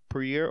 Yeah.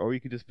 Per year, or you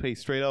could just pay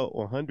straight out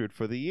 $100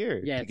 for the year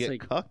to get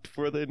like, cucked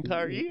for the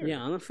entire year.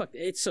 Yeah, I'm fuck.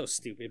 It's so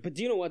stupid. But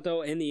do you know what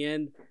though? In the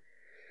end,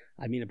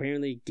 I mean,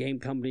 apparently game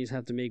companies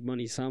have to make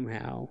money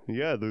somehow.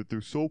 Yeah,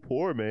 they're so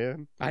poor,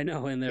 man. I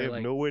know, and they have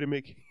like, no way to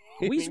make.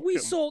 We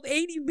sold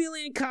 80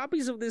 billion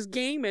copies of this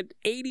game at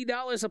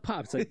 $80 a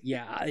pop. It's like,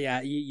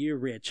 yeah, you're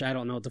rich. I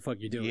don't know what the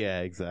fuck you're doing. Yeah,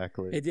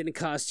 exactly. It didn't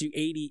cost you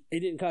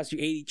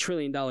 $80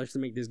 trillion to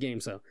make this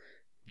game, so.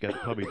 Guys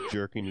probably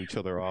jerking each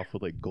other off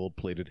with like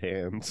gold-plated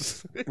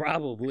hands.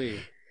 Probably,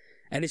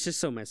 and it's just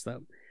so messed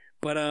up.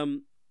 But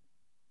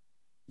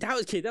that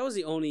was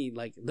the only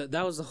like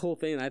that was the whole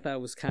thing. I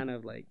thought was kind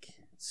of like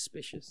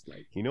suspicious.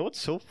 Like, you know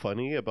what's so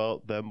funny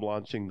about them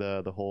launching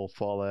the whole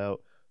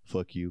Fallout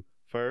 "fuck you"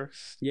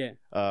 first? Yeah.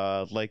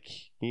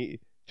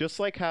 Just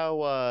like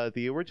how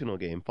the original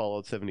game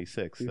Fallout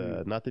 76,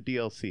 not the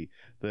DLC,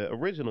 the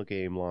original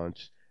game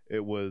launched.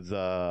 It was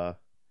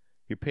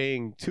you're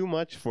paying too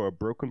much for a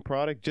broken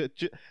product.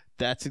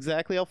 That's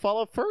exactly how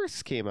Fallout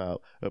first came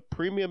out. A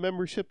premium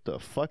membership to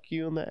fuck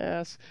you in the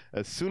ass.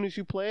 As soon as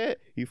you play it,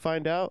 you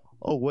find out,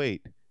 oh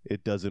wait,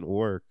 it doesn't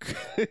work.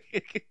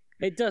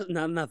 It does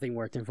nothing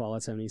worked in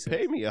Fallout 76.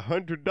 Pay me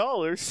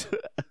 $100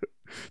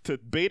 to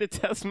beta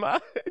test my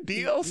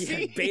DLC.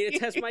 Yeah, beta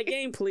test my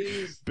game,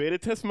 please. Beta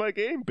test my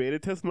game. Beta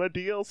test my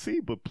DLC.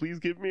 But please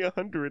give me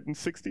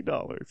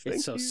 $160.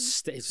 It's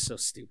so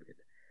stupid.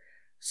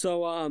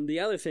 So the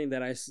other thing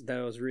that I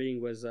was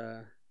reading was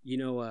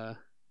Gina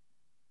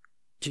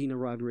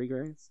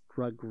Rodriguez.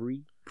 I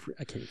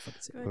can't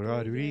fucking say it.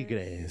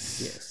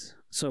 Rodriguez. Yes.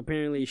 So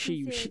apparently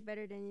she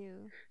better than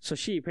you. So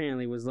she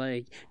apparently was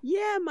like,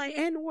 "Yeah, my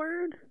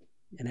N-word,"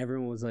 and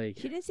everyone was like,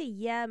 "She didn't say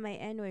yeah, my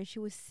N-word. She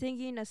was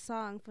singing a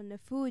song from the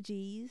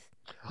Fugees."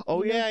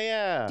 Oh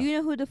yeah. Do you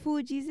know who the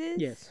Fugees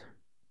is? Yes.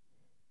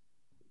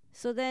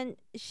 So then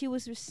she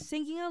was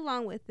singing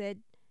along with it.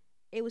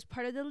 It was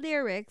part of the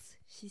lyrics.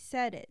 She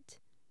said it.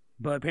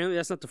 But apparently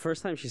that's not the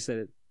first time she said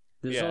it.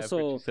 There's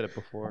also she said it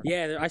before.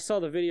 Yeah, I saw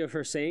the video of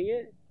her saying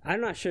it.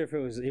 I'm not sure if it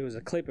was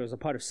a clip. It was a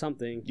part of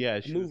something. Yeah,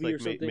 she movie was or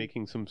something.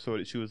 making some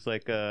sort of. She was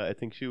like, I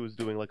think she was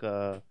doing like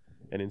an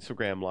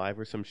Instagram live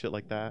or some shit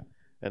like that.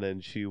 And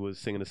then she was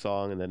singing a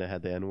song, and then it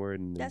had the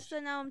N-word. And that's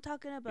the now I'm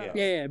talking about.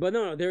 Yeah, but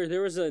no,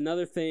 there was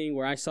another thing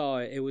where I saw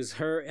it. It was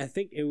her. I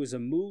think it was a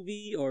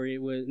movie, or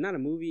it was not a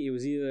movie. It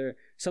was either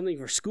something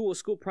for a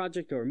school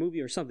project, or a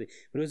movie or something.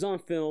 But it was on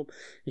film,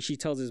 and she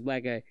tells this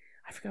black guy,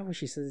 I forgot what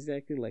she says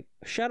exactly, like,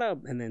 shut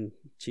up, and then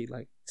she,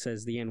 like,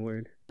 says the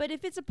N-word. But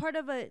if it's a part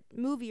of a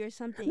movie or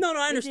something... No,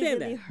 I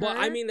understand really that. Well,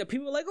 I mean, the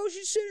people were like, oh,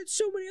 she said it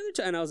so many other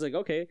times. And I was like,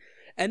 okay.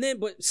 And then,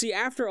 but see,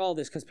 after all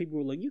this, because people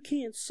were like, you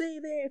can't say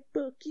that,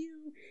 fuck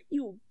you,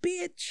 you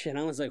bitch. And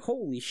I was like,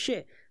 holy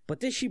shit.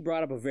 But then she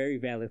brought up a very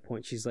valid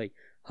point. She's like,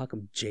 how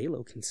come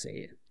J-Lo can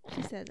say it?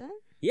 She said that?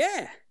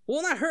 Yeah.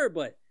 Well, not her,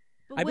 but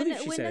I believe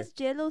she said it. When does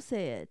J-Lo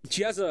say it?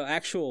 She has an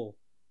actual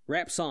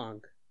rap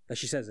song that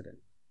she says it in.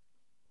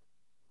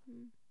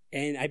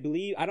 And I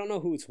believe, I don't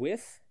know who it's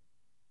with.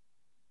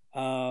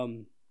 I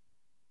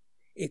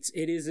think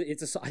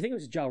it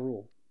was Ja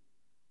Rule.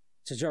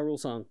 It's a Ja Rule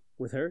song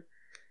with her.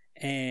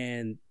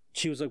 And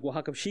she was like, well,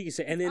 how come she can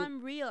say it? And then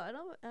I'm real. I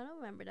don't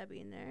remember that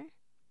being there.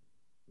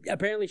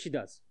 Apparently she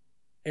does.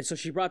 And so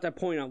she brought that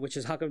point out, which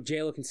is how come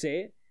J-Lo can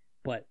say it,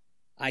 but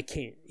I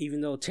can't,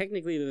 even though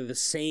technically they're the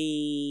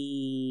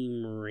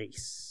same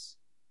race.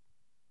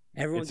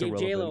 Everyone gave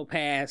J-Lo a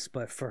pass,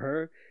 but for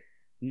her,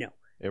 no.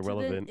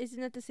 Irrelevant. So then,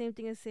 isn't that the same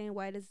thing as saying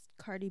why does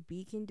Cardi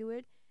B can do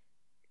it?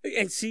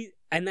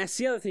 And that's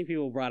the other thing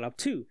people brought up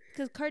too.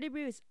 Because Cardi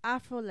B is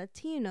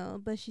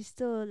Afro-Latino, but she's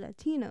still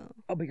Latino.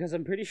 Oh, because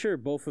I'm pretty sure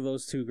both of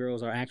those two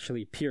girls are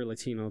actually pure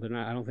Latino. They're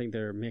not. I don't think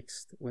they're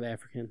mixed with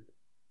African.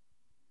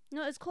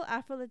 No, it's called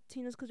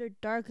Afro-Latinos because they're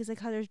dark. It's like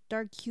how there's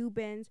dark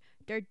Cubans,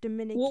 dark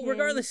Dominicans. Well,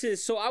 regardless,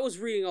 so I was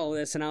reading all of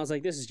this and I was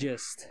like, this is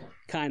just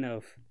kind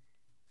of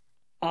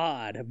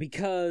odd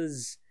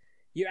because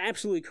you're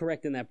absolutely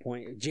correct in that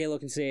point. J-Lo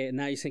can say it, and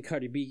now you're saying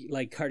Cardi B,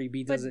 like Cardi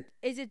B But does it.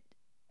 is it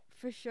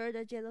for sure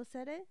that J-Lo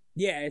said it?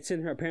 Yeah, it's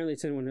in her. Apparently,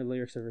 it's in one of the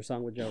lyrics of her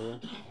song with J-Lo.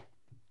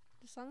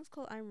 The song is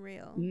called "I'm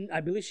Real."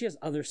 I believe she has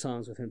other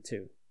songs with him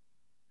too.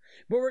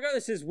 But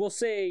regardless, we'll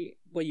say,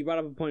 well, you brought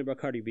up a point about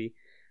Cardi B.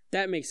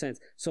 That makes sense.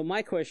 So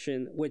my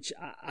question, which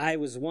I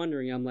was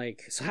wondering, I'm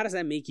like, so how does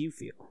that make you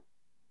feel?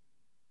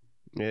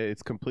 Yeah,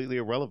 it's completely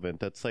irrelevant.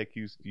 That's like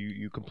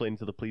you complain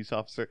to the police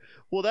officer.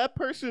 Well, that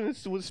person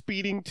was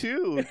speeding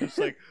too. It's just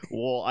like,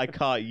 well, I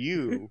caught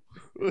you.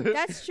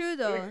 That's true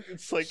though.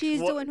 It's like She's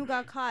the one who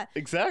got caught.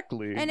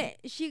 Exactly. And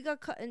she got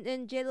caught, and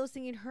then J-Lo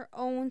singing her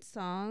own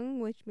song,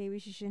 which maybe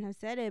she shouldn't have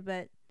said it,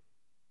 but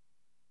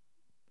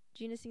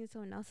Gina singing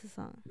someone else's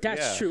song.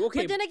 That's true.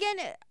 Okay, but then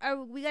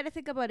again, we got to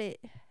think about it.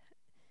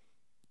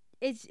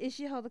 Is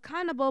she held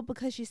accountable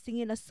because she's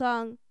singing a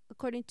song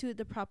according to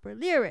the proper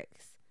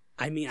lyrics?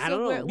 I mean, I So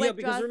don't know. Yeah,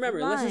 because draws the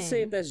remember, let's just say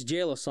line? if that's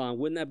J-Lo's song,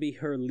 wouldn't that be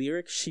her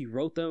lyrics? She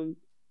wrote them,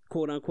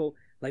 quote unquote.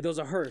 Like those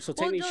are hers. So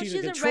technically, she's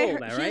in control of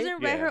that, She right?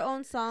 doesn't write her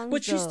own songs,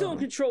 But she's still in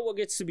though. control what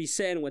gets to be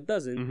said and what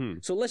doesn't. Mm-hmm.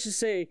 So let's just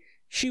say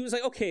she was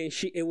like, okay,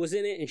 it was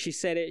in it, and she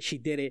said it, she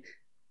did it.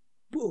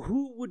 But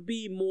who would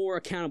be more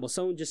accountable?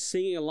 Someone just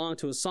singing along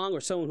to a song, or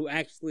someone who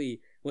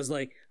actually was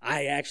like,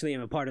 I actually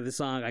am a part of the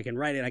song. I can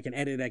write it, I can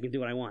edit it, I can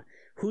do what I want.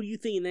 Who do you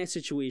think in that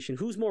situation?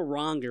 Who's more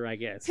wronger, I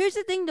guess? Here's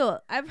the thing, though.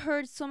 I've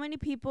heard so many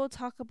people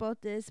talk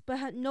about this,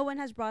 but no one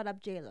has brought up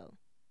J-Lo.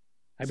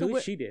 I So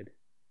believe she did.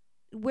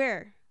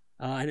 Where?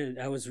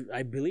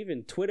 I believe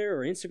in Twitter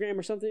or Instagram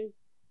or something.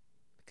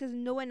 Because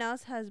no one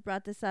else has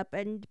brought this up,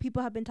 and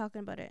people have been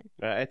talking about it.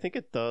 I think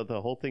the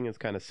whole thing is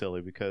kind of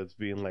silly because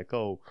being like,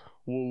 oh,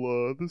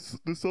 well,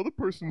 this other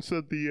person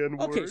said the N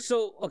word.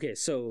 Okay,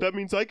 so That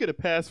means I get a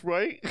pass,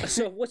 right?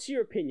 so what's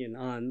your opinion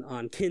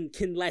on can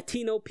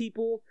Latino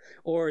people,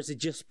 or is it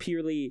just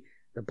purely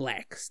the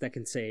blacks that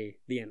can say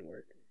the N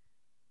word?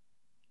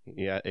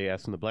 Yeah, are you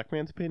asking the black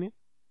man's opinion?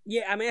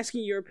 Yeah, I'm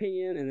asking your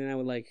opinion, and then I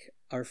would like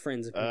our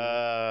friends' opinion.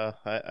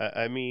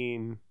 I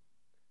mean,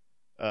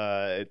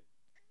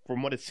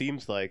 from what it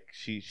seems like,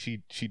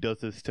 she does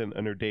this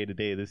on her day to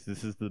day. This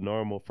is the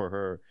normal for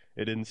her.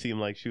 It didn't seem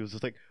like she was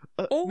just like,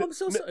 I'm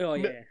so sorry. Oh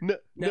yeah,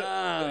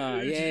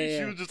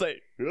 She was just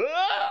like,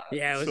 ah!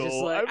 Yeah, it was so just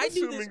like, I'm I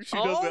do assuming this she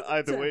does all it the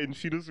either time. way, and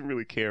she doesn't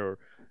really care.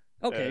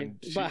 Okay, And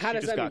but how she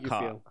does just that got make you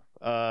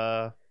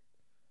caught.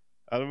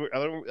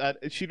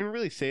 feel? She didn't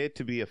really say it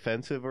to be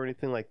offensive or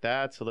anything like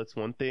that. So that's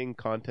one thing.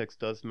 Context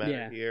does matter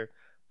Yeah. here,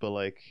 but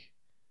like,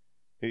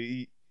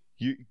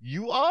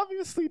 you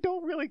obviously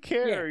don't really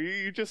care.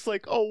 You're just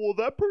like, oh well,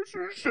 that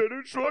person said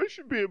it, so I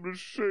should be able to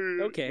say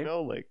it. Okay. You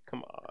know, like,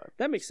 come on.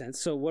 That makes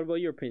sense. So, what about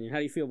your opinion? How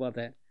do you feel about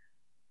that?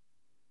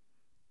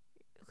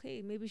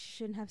 Okay, maybe she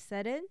shouldn't have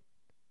said it.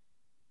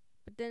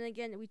 But then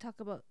again, we talk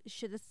about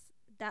should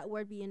that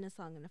word be in the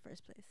song in the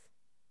first place?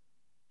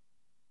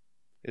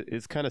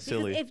 It's kind of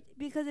silly.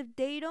 Because if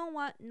they don't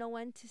want no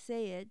one to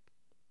say it,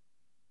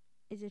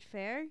 is it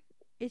fair?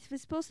 If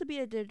it's supposed to be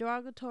a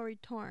derogatory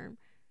term,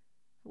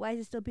 why is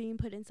it still being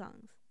put in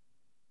songs?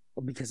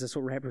 Well, because that's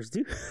what rappers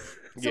do.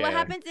 So what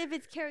happens if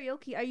it's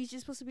karaoke? Are you just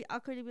supposed to be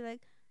awkward to be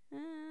like?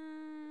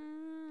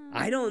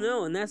 I don't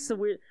know, and that's the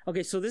weird.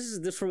 Okay, so this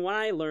is from what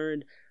I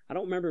learned. I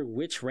don't remember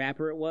which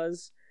rapper it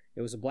was.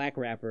 It was a black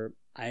rapper.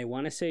 I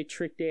want to say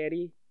Trick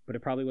Daddy, but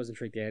it probably wasn't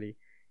Trick Daddy.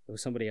 It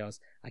was somebody else.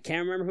 I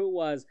can't remember who it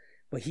was,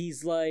 but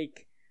he's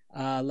like,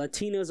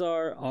 Latinos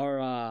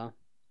are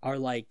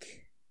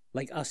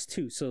like us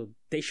too, so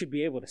they should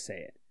be able to say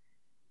it.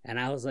 And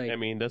I was like, I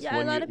mean, that's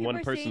Yeah, a lot of people one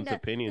are saying person's that.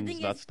 opinion. The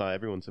thing That's not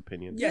everyone's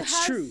opinion. Yeah,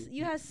 it's true.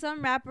 You have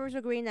some rappers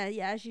agreeing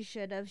that she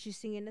should have. She's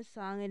singing a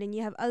song, and then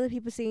you have other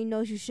people saying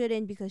no, she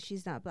shouldn't because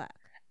she's not black.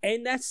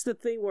 and that's the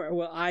thing where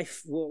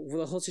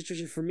the whole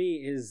situation for me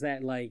is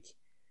that, like,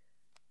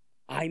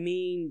 I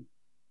mean,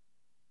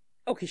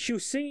 okay, she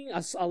was singing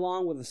us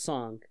along with a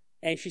song,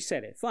 and she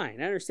said it.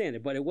 Fine, I understand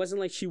it, but it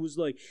wasn't like she was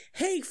like,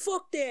 "Hey,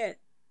 fuck that,"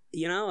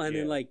 you know. And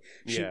then like,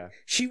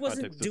 she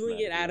wasn't Context does doing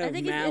it matter. out I of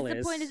think malice.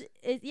 the point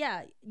is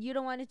you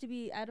don't want it to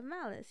be out of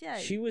malice. Yeah,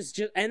 She was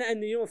just, and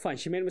you know what? Fine,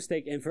 she made a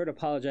mistake, and for her to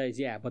apologize,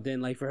 but then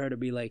like for her to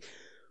be like,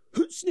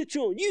 snitch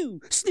on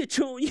you, it's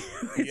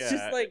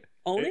just like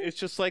own it. It's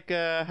just like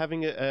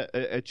having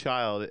a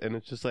child, and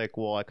it's just like,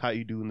 well, I caught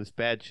you doing this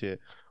bad shit.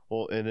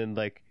 Well, and then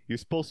like you're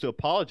supposed to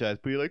apologize,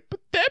 but you're like, but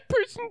that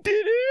person did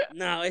it.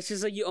 No, it's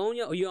just like you own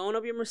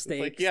up your mistakes.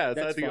 It's like, yeah, it's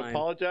that's either you fine.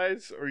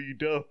 apologize or you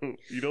don't.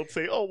 You don't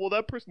say, oh, well,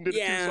 that person did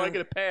it too, so I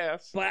get a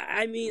pass. But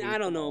I mean, I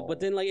don't know.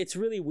 But then like it's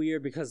really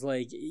weird because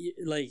like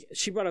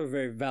she brought up a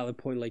very valid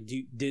point. Like,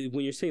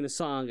 when you're singing a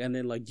song and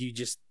then like do you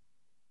just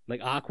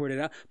like awkward it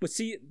out? But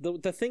see,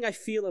 the thing I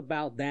feel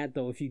about that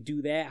though, if you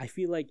do that, I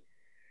feel like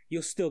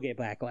you'll still get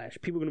backlash.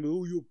 People are gonna be,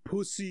 oh, you a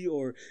pussy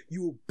or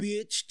you a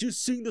bitch.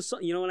 Just sing the song.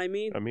 You know what I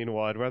mean? I mean,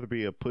 well, I'd rather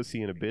be a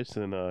pussy and a bitch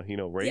than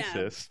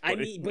racist. Yeah, I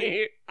mean,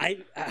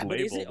 but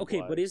is it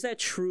okay? But is that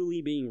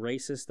truly being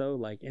racist though?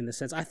 Like in the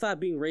sense, I thought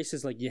being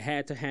racist, like you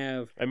had to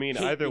have. I mean,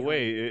 either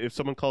way, if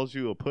someone calls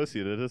you a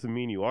pussy, that doesn't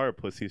mean you are a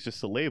pussy. It's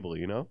just a label,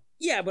 you know?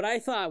 Yeah, but I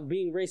thought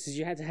being racist,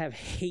 you had to have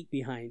hate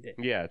behind it.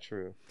 Yeah,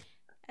 true.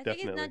 I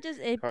think it's not just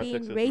it Context being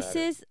doesn't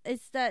racist.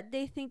 It's that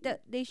they think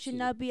that they should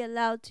not be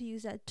allowed to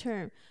use that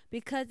term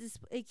because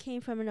it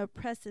came from an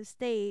oppressive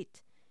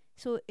state,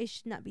 so it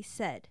should not be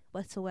said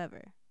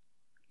whatsoever.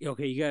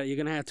 Okay, you're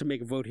gonna have to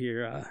make a vote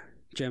here,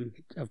 Jem,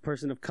 a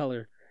person of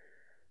color.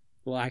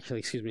 Well, actually,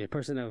 excuse me, a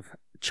person of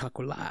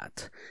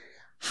chocolate.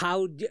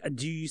 How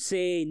do you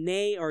say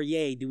nay or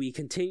yay? Do we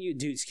continue?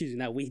 Do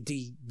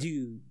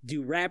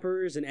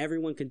rappers and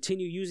everyone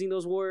continue using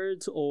those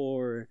words,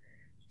 or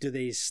do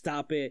they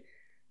stop it?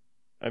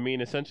 I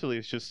mean, essentially,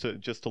 it's just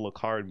to look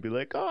hard and be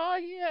like, oh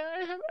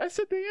yeah, I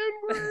said the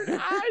N-word,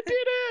 I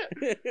did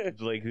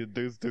it. Like,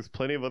 there's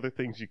plenty of other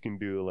things you can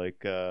do. Like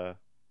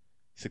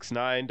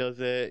 6ix9ine does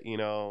it, you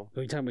know.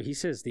 What are you talking about? He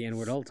says the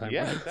N-word all the time.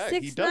 Yeah, right?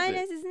 exactly.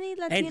 6ix9ine isn't he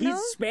Latino? And he's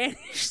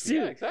Spanish too.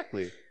 Yeah,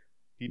 exactly.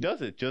 He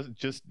does it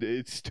just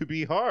it's to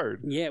be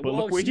hard. Yeah, but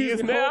well, look where he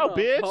is now,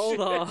 bitch.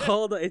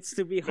 Hold on. It's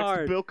to be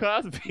hard. Bill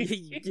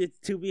Cosby. It's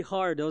to be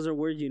hard. Those are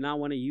words you not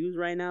want to use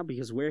right now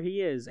because where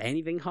he is,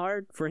 anything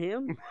hard for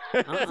him?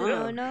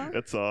 No.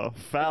 It's a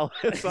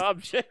phallus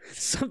object.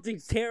 Something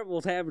terrible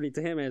is happening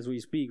to him as we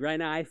speak. Right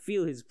now, I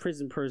feel his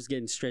prison purse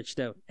getting stretched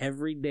out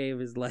every day of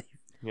his life.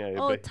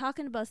 Yeah,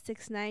 talking about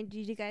 6ix9ine,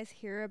 did you guys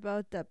hear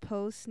about the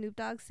post Snoop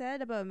Dogg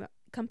said about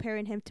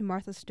comparing him to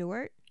Martha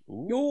Stewart?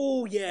 Ooh.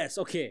 Oh, yes.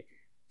 Okay.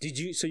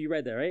 So you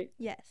read that, right?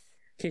 Yes.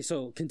 Okay,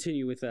 so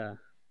continue with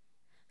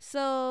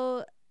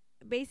So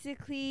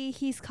basically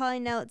he's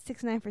calling out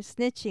 6ix9ine for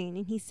snitching,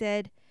 and he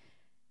said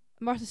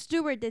Martha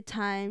Stewart did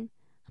time,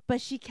 but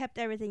she kept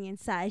everything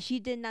inside. She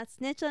did not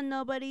snitch on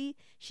nobody.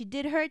 She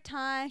did her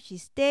time. She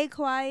stayed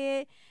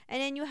quiet.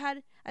 And then you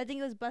had, I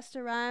think it was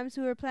Busta Rhymes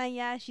who were playing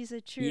Yeah, She's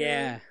a True.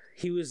 Yeah.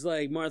 He was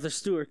like Martha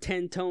Stewart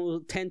 10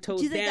 toes She's down.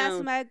 Like,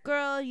 that's my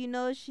girl, you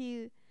know,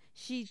 she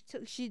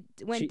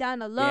went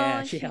down alone.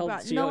 Yeah, she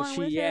brought no one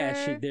with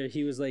her.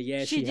 He was like,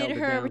 yeah, she did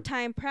held her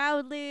time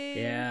proudly.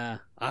 Yeah,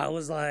 I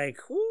was like,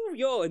 ooh,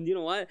 yo, and you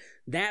know what?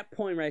 That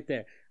point right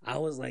there, I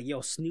was like,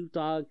 yo, Snoop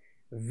Dogg,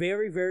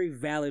 very, very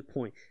valid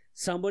point.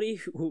 Somebody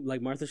who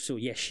like Martha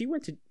Stewart, yeah, she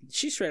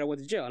straight up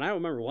went to jail, and I don't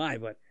remember why,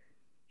 but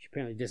she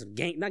apparently did some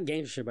not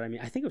gangster shit, but I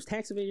mean, I think it was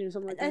tax evasion or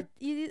something like that.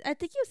 I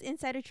think it was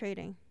insider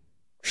trading.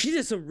 She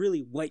did some really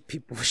white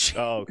people shit.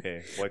 Oh,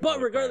 okay.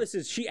 But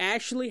regardless, she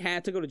actually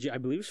had to go to jail. I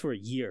believe it was for a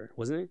year,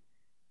 wasn't it?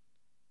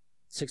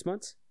 6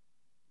 months?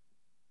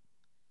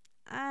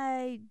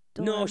 I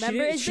don't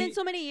remember. It's been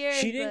so many years.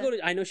 She didn't go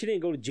to. I know she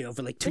didn't go to jail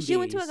for like 2 days. She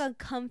went to like a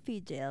comfy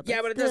jail.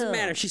 Yeah, but it doesn't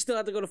matter. She still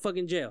had to go to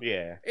fucking jail.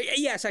 Yeah.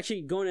 Yes,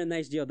 actually, going to a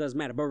nice jail does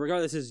matter. But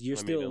regardless, you're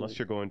still unless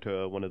you're going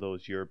to one of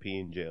those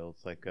European jails,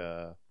 like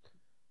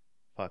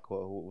I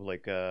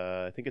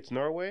think it's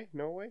Norway.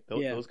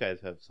 Those guys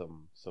have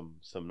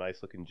some nice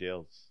looking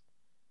jails.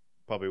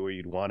 Probably where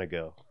you'd want to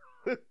go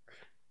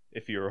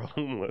if you're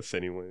homeless,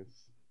 anyways.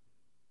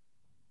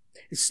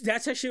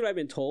 That's actually what I've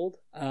been told.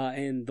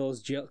 In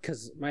those jails,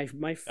 because my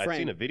friend, I've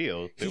seen a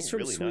video. He's from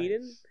really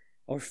Sweden nice.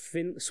 or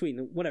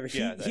Sweden, whatever.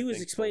 He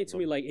was explaining to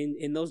me like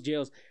in those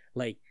jails,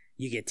 like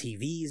you get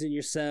TVs in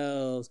your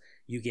cells,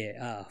 you get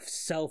out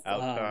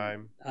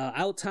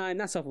time,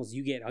 not cell phones.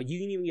 You can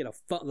even get a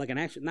phone, like an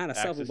actual, not a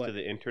cell phone, but to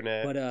the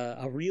internet, but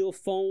a real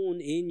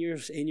phone in your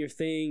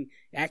thing,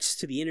 access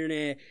to the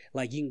internet.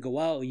 Like you can go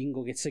out, you can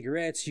go get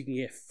cigarettes, you can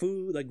get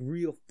food, like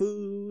real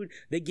food.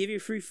 They give you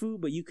free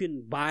food, but you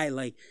can buy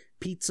like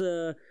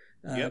pizza,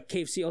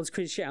 KFC, all this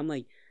crazy shit. I'm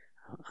like,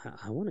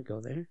 I want to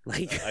go there.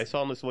 Like I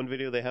saw in this one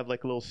video they have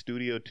like a little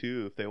studio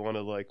too if they want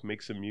to like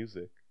make some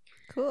music.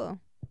 Cool.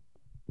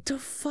 The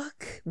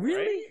fuck?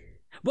 Really? Right?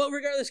 Well,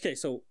 regardless, okay,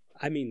 so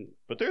I mean,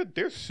 but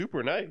they're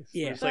super nice.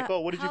 Yeah, it's like, oh,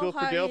 what did you go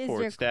for jail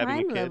for? Stabbing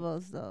a kid.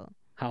 Levels, though?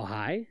 How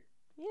high?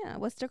 Yeah,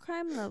 what's their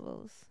crime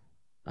levels?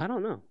 I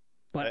don't know,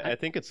 but I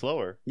think it's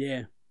lower.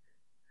 Yeah,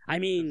 I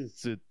mean,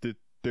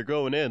 they're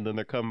going in, then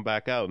they're coming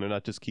back out, and they're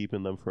not just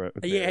keeping them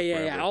forever.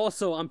 Yeah.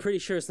 Also, I'm pretty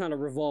sure it's not a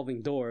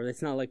revolving door.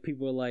 It's not like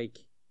people are like.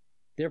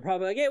 They're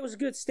probably like, yeah, it was a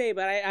good stay,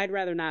 but I'd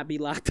rather not be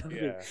locked up.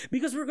 Yeah.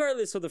 Because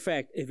regardless of the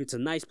fact if it's a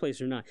nice place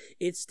or not,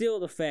 it's still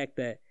the fact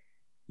that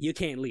you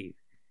can't leave.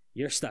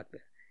 You're stuck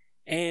there.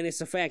 And it's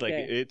the fact that...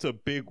 it's a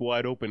big,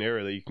 wide open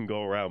area that you can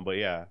go around, but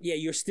yeah. Yeah,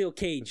 you're still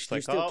caged. It's you're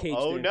like, still caged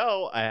oh there.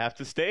 no, I have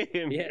to stay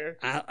in here.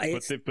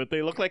 But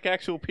they look like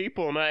actual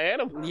people, not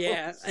animals.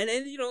 Yeah, and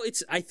you know,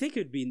 I think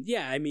it would be...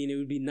 Yeah, I mean, it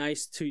would be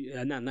nice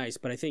to... not nice,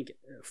 but I think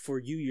for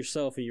you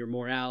yourself and your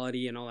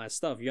morality and all that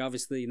stuff, you're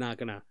obviously not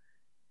going to...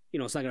 You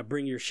know, it's not going to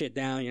bring your shit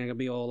down. You're not going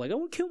to be all like, I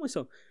want to kill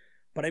myself.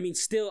 But I mean,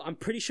 still, I'm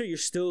pretty sure you're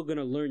still going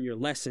to learn your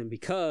lesson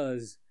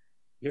because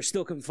You're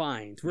still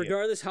confined,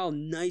 regardless how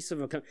nice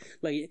of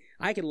like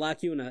I could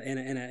lock you in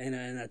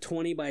a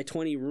 20 by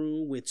 20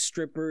 room with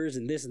strippers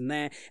and this and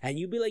that, and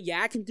you'd be like,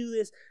 yeah, I can do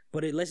this.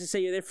 But let's just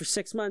say you're there for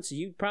 6 months,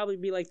 you'd probably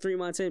be like 3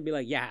 months in and be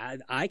like, yeah,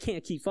 I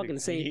can't keep fucking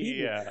the same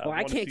people, or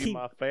I can't keep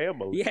my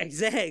family. Yeah,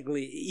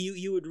 exactly.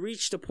 You would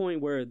reach the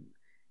point where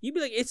you'd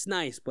be like, it's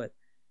nice, but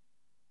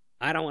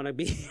I don't want to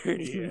be here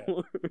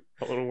anymore.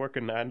 I want to work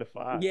a 9 to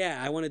 5.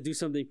 Yeah, I want to do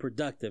something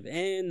productive,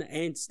 and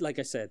like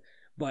I said.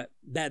 But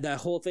that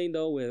whole thing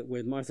though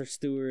with Martha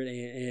Stewart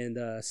and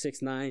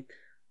 6ix9ine,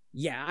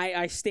 yeah,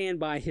 I stand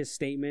by his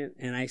statement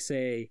and I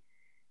say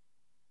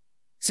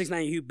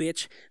 6ix9ine, you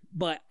bitch.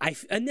 But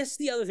and that's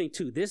the other thing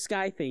too. This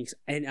guy thinks,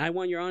 and I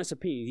want your honest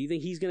opinion. Do you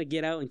think he's gonna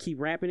get out and keep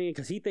rapping it?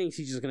 Because he thinks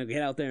he's just gonna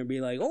get out there and be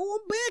like, "Oh,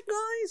 I'm back,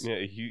 guys." Yeah,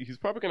 he's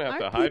probably gonna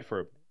have to hide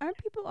for. Aren't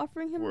people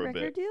offering him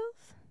record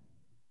deals?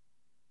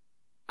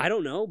 I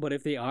don't know, but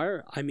if they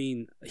are, I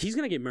mean, he's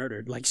gonna get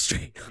murdered, like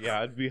straight up.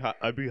 Yeah, I'd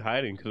be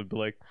hiding because I'd be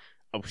like,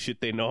 oh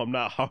shit, they know I'm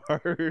not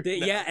hard.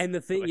 Yeah, and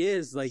the thing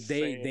is, like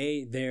they're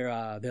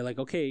like,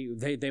 okay,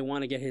 they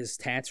want to get his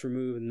tats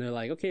removed, and they're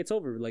like, okay, it's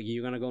over. Like,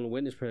 you're gonna go on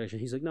witness protection.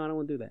 He's like, no, I don't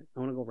want to do that. I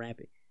want to go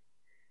rapping.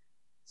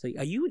 It's like,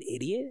 are you an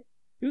idiot?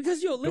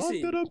 Because listen,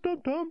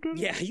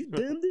 yeah, you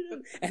dum.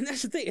 And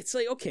that's the thing. It's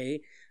like,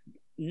 okay,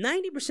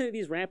 90% of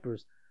these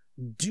rappers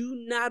do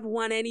not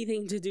want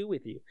anything to do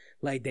with you.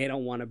 Like, they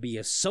don't want to be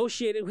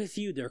associated with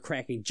you. They're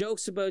cracking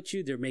jokes about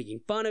you. They're making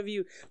fun of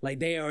you. Like,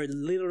 they are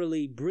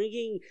literally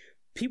bringing.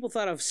 People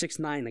thought of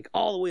 6ix9ine like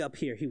all the way up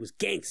here. He was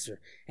gangster,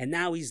 and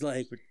now he's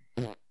like,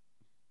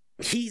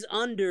 he's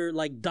under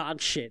like dog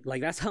shit.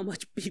 Like, that's how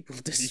much people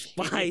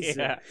despise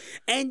him.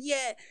 And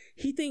yet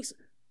he thinks,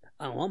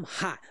 oh, I'm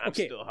hot.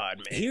 Okay, I'm still hot,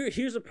 man.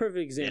 Here's a perfect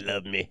example. They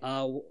love me.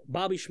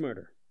 Bobby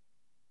Shmurda.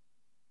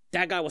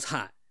 That guy was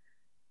hot.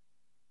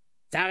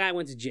 That guy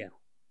went to jail.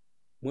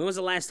 When was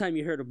the last time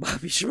you heard of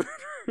Bobby Shmurda?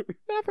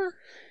 Never.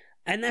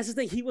 And that's the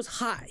thing. He was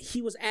hot.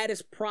 He was at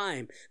his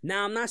prime.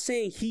 Now, I'm not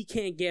saying he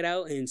can't get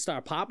out and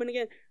start popping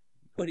again,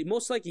 but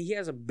most likely he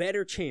has a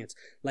better chance.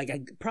 Like,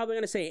 I'm probably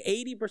going to say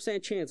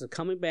 80% chance of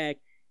coming back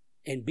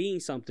and being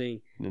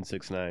something than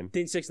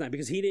 6ix9ine.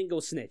 Because he didn't go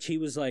snitch. He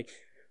was like,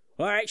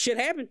 all right, shit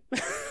happened.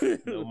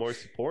 No more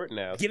support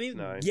now. Give me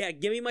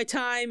my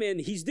time, and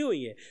he's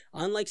doing it.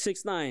 Unlike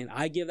 6ix9ine,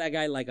 I give that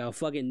guy like a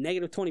fucking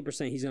negative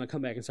 20%. He's gonna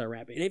come back and start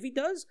rapping. And if he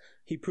does,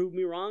 he proved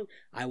me wrong.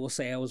 I will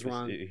say I was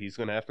wrong. He's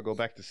gonna have to go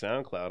back to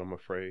SoundCloud, I'm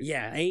afraid.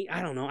 Yeah,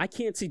 I don't know. I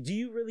can't see. Do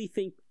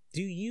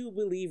you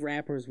believe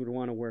rappers would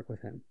want to work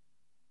with him?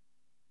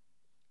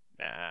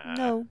 Nah.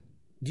 No.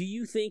 Do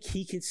you think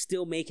he could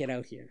still make it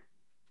out here?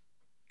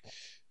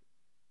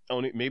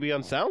 Only maybe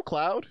on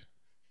SoundCloud.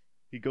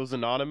 He goes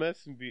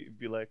anonymous and be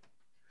like,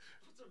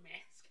 "What's a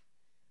mask?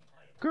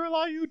 Girl,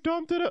 are you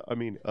dumped it up?" I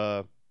mean,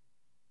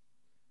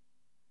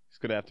 he's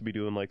gonna have to be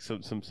doing like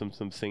some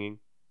singing.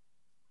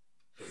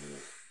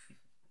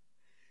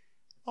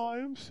 I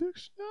am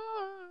 6ix9ine.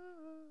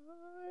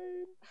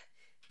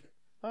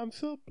 I'm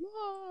so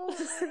blind.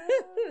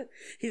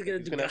 He's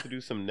gonna have to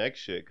do some next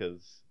shit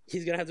because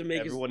he's gonna have to make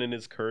everyone in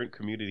his current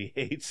community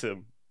hates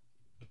him.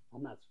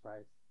 I'm not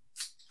surprised.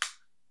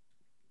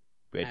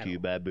 Brought to you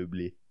by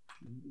Bubbly.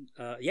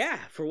 Yeah,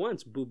 for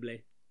once,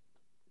 Buble.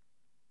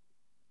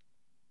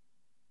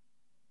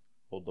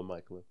 Hold the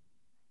mic, Lou.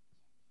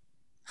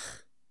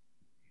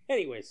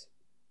 Anyways.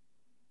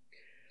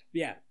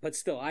 Yeah, but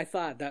still, I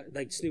thought that,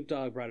 like, Snoop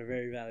Dogg brought a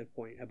very valid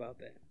point about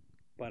that.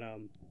 But,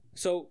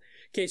 so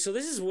this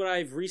is what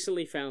I've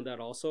recently found out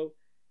also,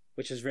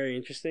 which is very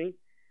interesting,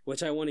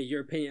 which I wanted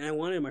your opinion. I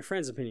wanted my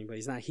friend's opinion, but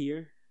he's not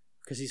here,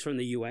 because he's from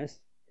the U.S.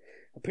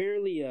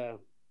 Apparently,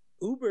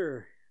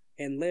 Uber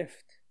and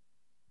Lyft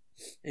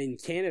in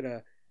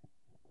Canada,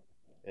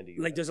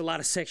 like, there's a lot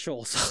of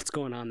sexual assaults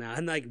going on now.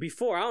 And, like,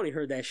 before, I only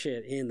heard that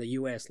shit in the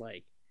U.S.,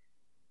 like,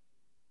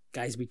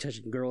 guys be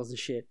touching girls and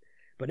shit.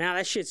 But now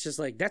that shit's just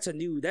like, that's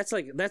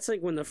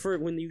like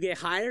when you get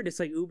hired, it's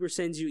like Uber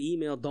sends you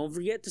email, don't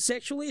forget to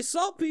sexually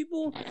assault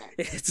people.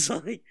 It's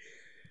like,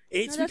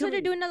 that's why they're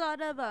doing a lot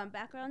of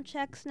background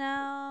checks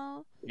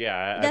now.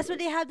 Yeah. That's what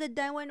they have the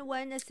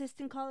 911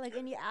 assistant call, like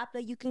any app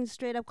that you can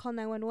straight up call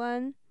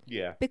 911.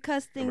 Yeah.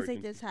 Because things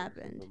like this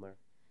happened.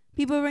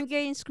 People weren't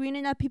getting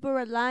screening up. People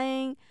were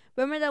lying.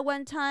 Remember that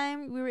one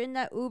time we were in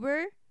that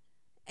Uber?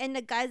 And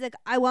the guy's like,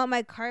 I want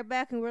my car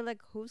back. And we're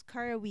like, whose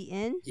car are we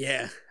in?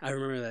 Yeah, I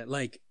remember that.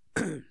 Like,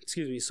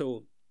 excuse me.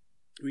 So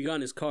we got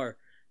in his car.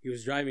 He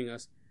was driving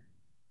us.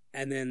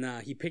 And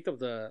then he picked up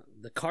the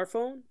car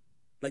phone.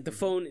 Like the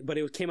phone, but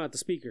it came out the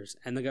speakers.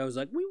 And the guy was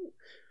like,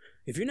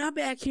 if you're not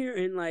back here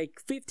in like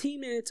 15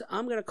 minutes,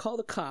 I'm going to call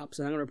the cops.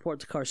 And I'm going to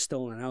report the car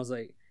stolen. And I was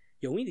like,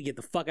 yo, we need to get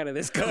the fuck out of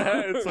this car.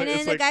 And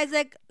then the guy's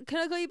like, can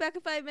I call you back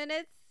in 5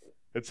 minutes?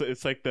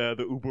 It's like the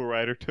Uber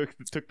rider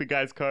took the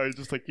guy's car and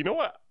just like, you know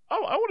what? I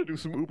want to do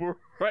some Uber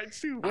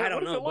rides too. I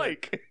don't know. What is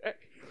it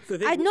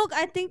like? I know.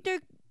 I think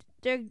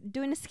they're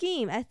doing a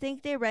scheme. I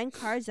think they rent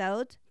cars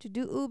out to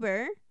do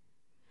Uber,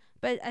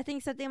 But I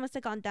think something must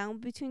have gone down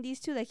between these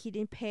two, like he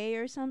didn't pay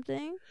or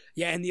something.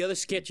 Yeah, and the other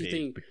sketchy Big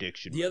thing,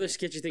 prediction. the other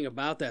sketchy thing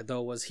about that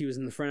though was he was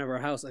in the front of our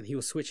house and he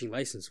was switching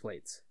license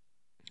plates.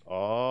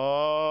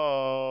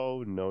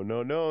 Oh, no,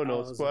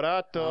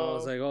 Sporato. I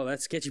was like, oh,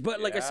 that's sketchy.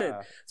 But like I said,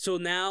 Yeah. so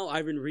now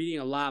I've been reading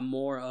a lot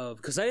more of,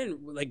 because I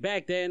didn't, like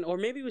back then, or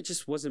maybe it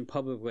just wasn't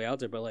publicly out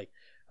there, but like,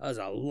 there's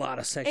a lot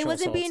of sexual It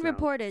wasn't assaults being now.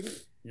 reported.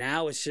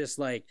 Now it's just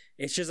like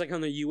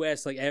on the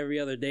U.S. like every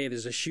other day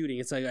there's a shooting.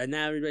 It's like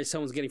now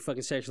someone's getting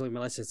fucking sexually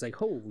molested. It's like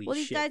holy Well,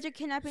 these shit. guys are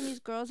kidnapping these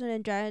girls and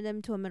then driving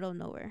them to a middle of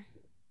nowhere.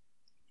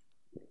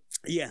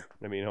 Yeah,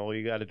 I mean, all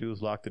you got to do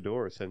is lock the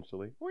door,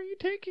 essentially. Where are you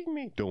taking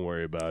me? Don't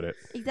worry about it.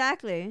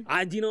 Exactly.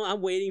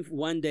 I'm waiting for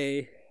one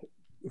day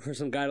for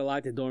some guy to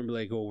lock the door and be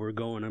like, "Oh, we're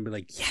going." I'll be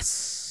like,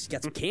 "Yes, you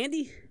got some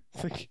candy?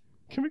 It's like,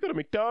 can we go to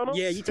McDonald's?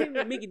 Yeah, you taking me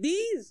to Mickey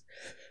D's?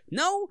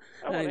 No."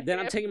 I want a And then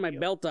I'm Happy taking my Meal.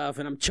 belt off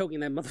and I'm choking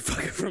that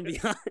motherfucker from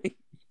behind.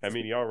 I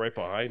mean, y'all right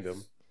behind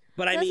him.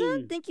 But I That's what I'm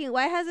mean, thinking.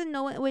 Why hasn't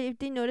no one? Wait, if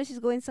they notice he's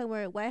going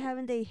somewhere, why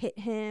haven't they hit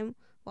him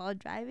while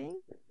driving?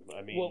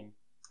 I mean, Well,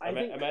 I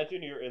think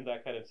imagine you're in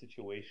that kind of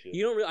situation.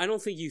 you don't. Really, I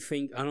don't think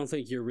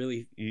you're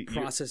really You-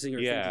 processing or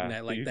yeah, thinking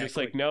that like you're that. just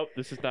like, nope,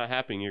 this is not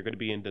happening. You're going to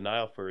be in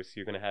denial first.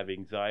 You're going to have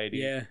anxiety.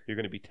 Yeah. You're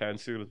going to be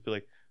tense. You're going to be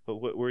like, but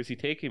where is he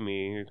taking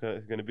me? You're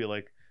going to be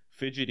like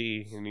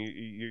fidgety, and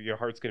your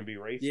heart's going to be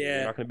racing. Yeah.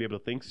 You're not going to be able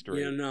to think straight.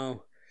 You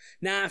know,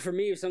 nah. For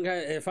me,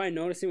 if I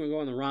notice him we're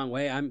going the wrong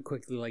way, I'm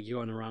quickly like, "You're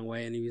going the wrong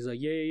way," and he's like,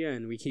 "Yeah,"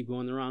 and we keep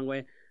going the wrong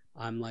way.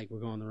 I'm like, "We're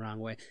going the wrong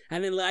way,"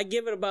 and then I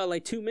give it about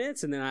like 2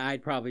 minutes, and then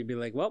I'd probably be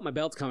like, "Well, my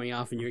belt's coming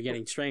off, and you're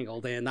getting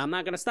strangled, and I'm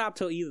not gonna stop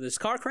till either this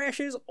car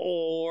crashes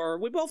or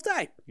we both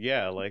die."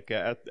 Yeah, like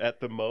at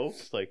the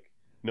most, like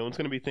no one's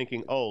going to be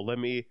thinking, oh, let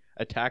me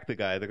attack the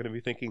guy. They're going to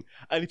be thinking,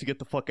 I need to get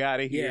the fuck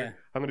out of here. Yeah.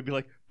 I'm going to be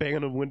like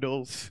banging on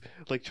windows,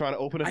 like trying to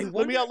open it. I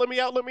Let me out, let me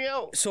out, let me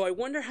out. So I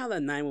wonder how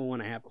that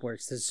 911 app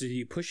works. Do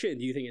you push it, and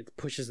do you think it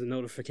pushes the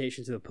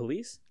notification to the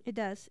police? It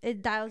does.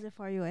 It dials it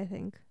for you, I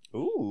think.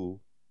 Ooh.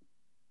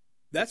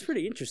 That's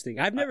pretty interesting.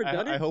 I've never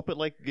done it. I hope it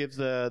like gives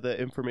the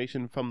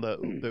information from the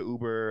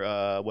Uber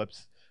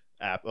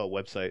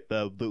website,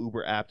 the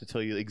Uber app to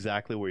tell you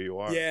exactly where you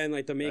are. Yeah, and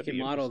like the make That'd and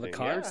be model of the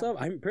car and interesting,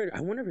 stuff.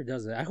 I wonder if it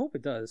does that. I hope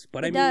it does.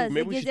 But It I mean, does.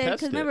 maybe we should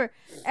test it. remember,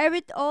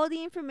 all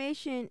the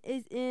information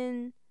is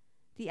in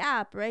the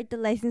app, right? The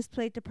license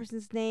plate, the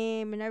person's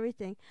name, and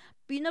everything.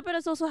 But you know, but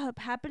it's also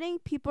happening.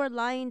 People are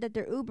lying that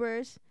they're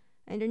Ubers,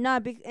 and they're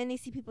not. And they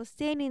see people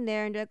standing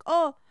there, and they're like,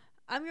 "Oh,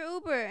 I'm your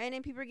Uber," and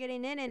then people are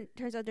getting in, and it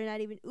turns out they're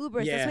not even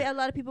Ubers. Yeah. That's why a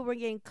lot of people were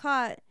getting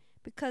caught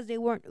because they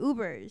weren't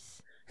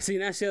Ubers. see,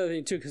 and that's the other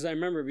thing too. Because I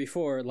remember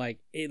before, like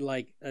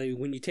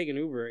when you take an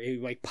Uber, it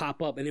would like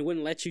pop up, and it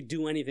wouldn't let you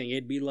do anything.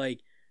 It'd be like,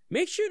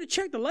 "Make sure to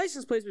check the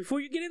license plates before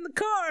you get in the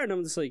car," and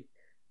I'm just like,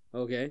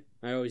 "Okay,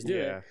 I always do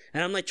Yeah. it."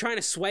 And I'm like trying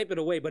to swipe it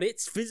away, but it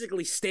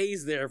physically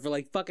stays there for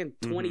like fucking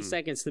 20 Mhm.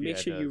 seconds to make Yeah,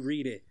 it sure you does.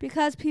 read it.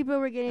 Because people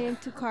were getting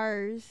into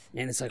cars.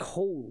 And it's like,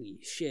 holy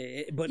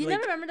shit! But You like,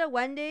 never remember that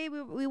one day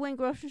we went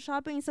grocery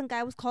shopping and some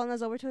guy was calling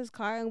us over to his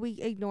car and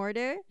we ignored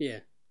it? yeah.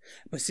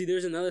 But see,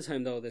 there's another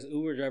time though. This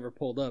Uber driver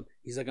pulled up.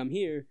 He's like, "I'm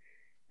here,"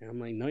 and I'm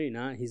like, "No, you're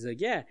not." He's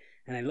like, "Yeah."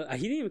 And I look,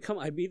 he didn't even come.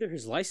 Either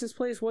his license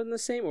plates wasn't the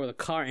same, or the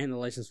car and the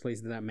license plates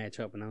did not match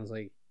up. And I was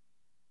like,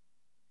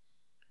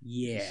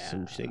 "Yeah."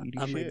 Some shady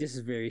I'm like, shit. "This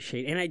is very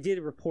shady." And I did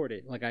report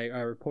it. Like I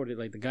reported,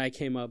 like the guy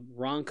came up,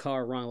 wrong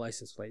car, wrong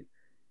license plate.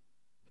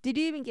 Did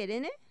you even get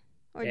in it?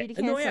 Or Yeah. did you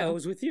cancel? No, yeah, I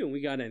was with you, and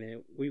we got in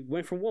it. We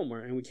went from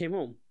Walmart, and we came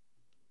home,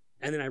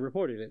 and then I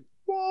reported it.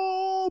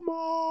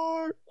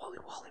 Walmart. Wally.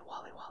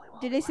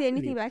 Did they say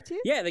anything back to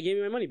you? Yeah, they gave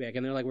me my money back,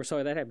 and they're like, "We're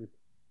sorry that happened."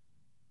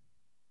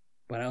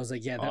 But I was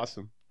like, "Yeah,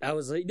 Awesome. I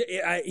was like,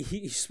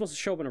 he's supposed to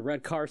show up in a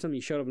red car or something.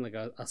 He showed up in like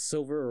a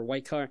silver or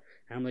white car,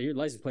 and I'm like, your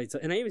license plates,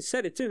 and I even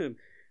said it to him,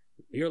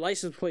 your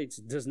license plates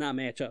does not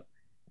match up.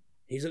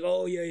 He's like,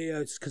 oh yeah,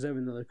 it's because I have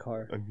another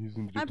car. I'm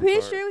using. I'm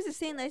pretty sure it was the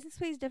same license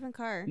plate, different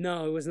car.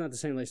 No, it was not the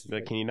same license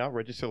Like, plate. can you not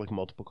register like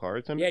multiple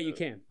cars? Yeah, you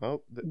can.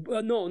 Oh,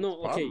 No,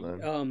 That's okay. a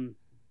problem,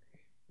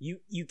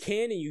 You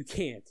can and you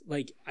can't.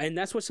 Like, and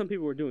that's what some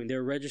people were doing.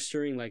 They're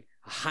registering like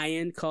a high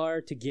end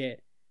car to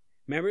get.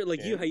 Remember, like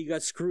Yeah. how you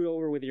got screwed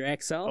over with your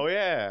XL? oh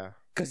yeah.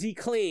 Because he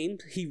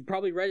claimed he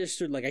probably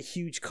registered like a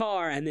huge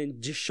car and then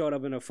just showed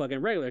up in a fucking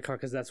regular car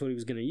because that's what he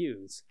was gonna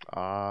use.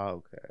 Ah,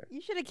 okay.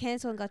 You should have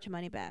canceled and got your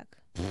money back.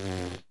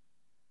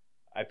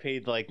 I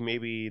paid like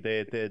maybe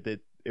the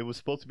it was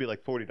supposed to be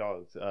like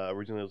 $40.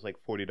 Originally it was like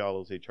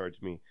 $40 they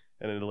charged me,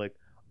 and then they're like,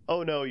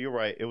 oh no, you're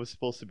right. It was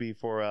supposed to be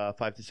for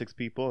 5 to 6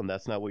 people, and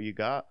that's not what you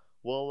got.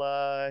 Well,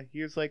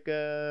 here's like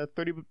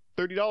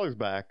 $30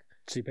 back.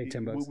 So you paid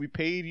 $10. We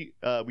paid.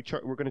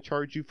 We're gonna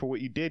charge you for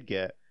what you did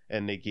get,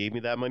 and they gave me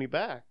that money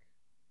back.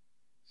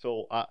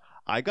 So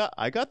I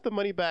got the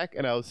money back,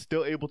 and I was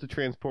still able to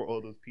transport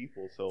all those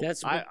people. So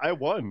I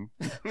won,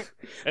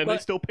 and they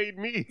still paid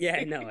me. Yeah,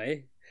 I know.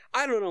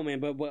 I don't know, man.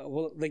 But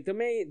well, like the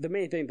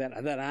main thing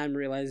that I'm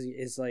realizing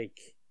is like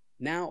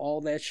now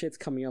all that shit's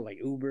coming out like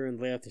Uber and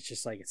Lyft. It's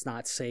just like it's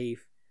not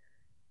safe.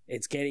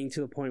 It's getting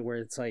to the point where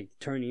it's like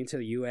turning into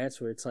the U.S.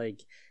 where it's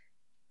like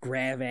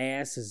grab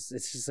ass. It's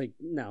just like,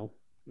 no.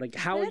 Like,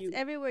 how But are that's you?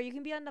 everywhere. You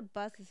can be on the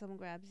bus and someone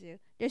grabs you.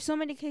 There's so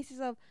many cases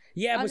of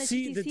Yeah, on but the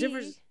see, the TTC.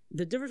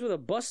 difference with a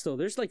bus, though,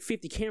 there's like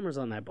 50 cameras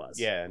on that bus.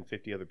 Yeah, and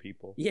 50 other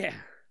people. Yeah.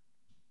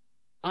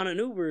 On an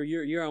Uber,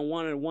 you're on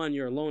one-on-one,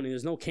 you're alone, and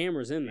there's no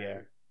cameras in there.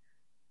 Yeah.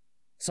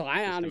 So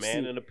I Just honestly, a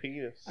man and a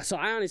penis. so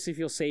I honestly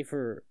feel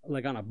safer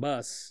like on a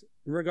bus.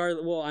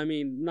 Regardless, well, I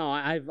mean, no,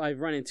 I've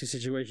run into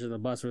situations on the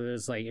bus where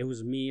it's like it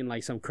was me and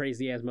like some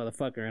crazy ass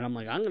motherfucker, and I'm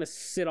like, I'm gonna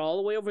sit all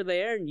the way over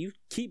there, and you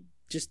keep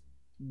just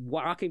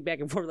walking back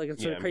and forth like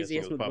some crazy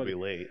ass it was probably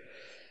motherfucker. late.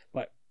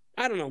 But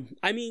I don't know.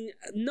 I mean,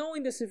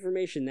 knowing this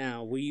information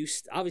now,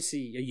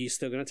 obviously are you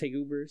still gonna take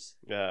Ubers?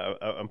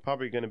 I'm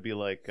probably gonna be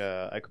like,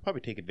 I could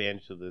probably take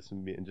advantage of this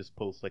and just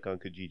post like on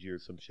Kijiji or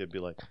some shit. Be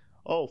like,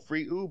 oh,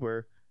 free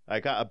Uber. I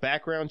got a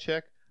background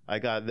check. I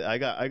got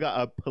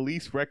a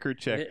police record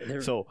check.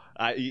 So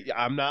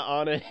I'm not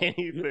on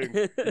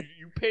anything.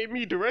 You pay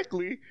me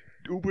directly.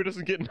 Uber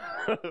doesn't get.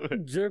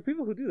 There are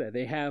people who do that.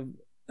 They have.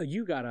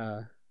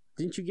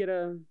 Didn't you get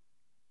a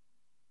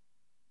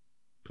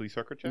Police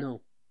record check?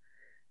 No?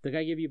 The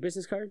guy give you a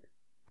business card?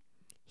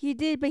 He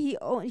did, but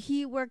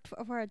he worked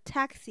for a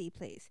taxi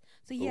place,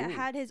 so he Ooh.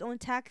 had his own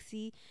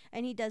taxi,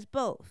 and he does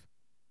both.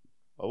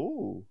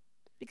 Oh.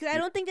 Because I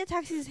don't think the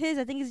taxi is his.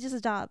 I think it's just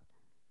a job.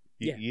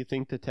 Yeah. You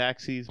think the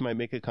taxis might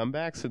make a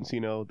comeback since they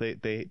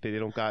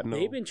don't got no.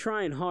 They've been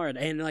trying hard,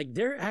 and like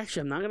they're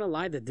actually. I'm not gonna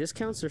lie. The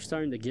discounts they're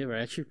starting to give are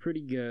actually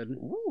pretty good.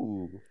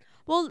 Ooh.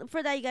 Well,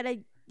 for that you gotta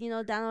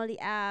download the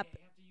app.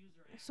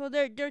 So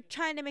they're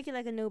trying to make it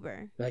like an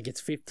Uber. Like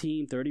it's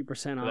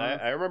 15-30% off.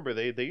 I remember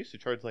they used to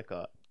charge like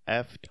a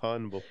F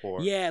ton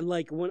before. Yeah,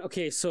 like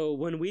so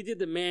when we did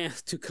the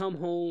math to come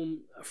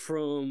home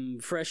from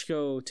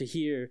Fresco to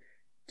here,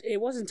 it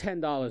wasn't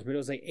 $10, but it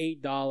was like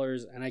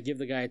 $8, and I give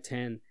the guy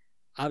 $10.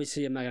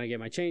 Obviously, I'm not gonna get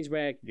my change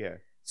back. Yeah.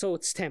 So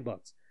it's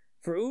 $10.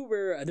 For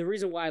Uber, the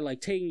reason why I like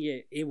taking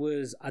it, it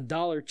was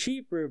 $1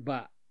 cheaper,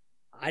 but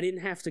I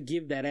didn't have to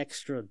give that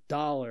extra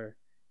 $1.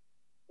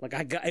 Like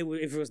I got,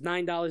 if it was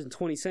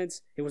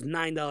 $9.20, it was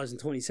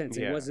 $9.20.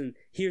 Yeah. It wasn't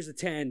here's the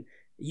 10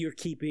 you're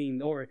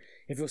keeping, or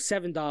if it was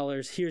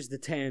 $7, here's the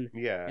 10.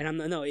 Yeah. And I'm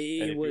no, and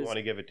it if was. you want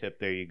to give a tip,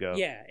 there you go.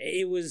 Yeah,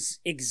 it was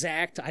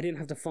exact. I didn't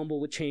have to fumble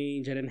with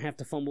change. I didn't have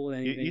to fumble with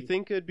anything. You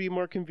think it'd be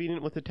more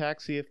convenient with a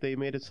taxi if they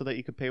made it so that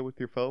you could pay with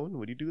your phone?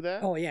 Would you do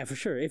that? Oh yeah, for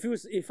sure.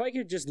 If I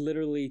could just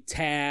literally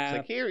tap.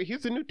 It's like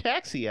here's a new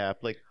taxi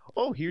app. Like,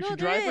 oh, here's your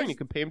there driver, and is. you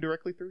can pay him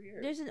directly through here.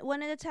 There's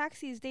one of the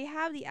taxis. They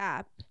have the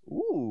app.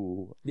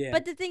 Ooh. Yeah.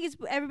 But the thing is,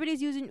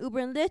 everybody's using Uber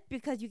and Lyft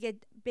because you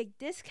get big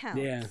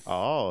discounts. Yeah.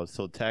 Oh,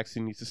 so taxi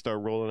needs to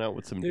start rolling out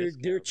with some They're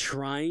discounts.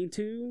 trying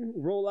to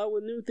roll out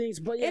with new things,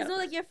 but yeah. It's not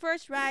like your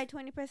first ride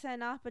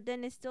 20% off, but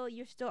then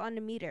you're still on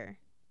the meter.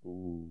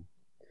 Ooh.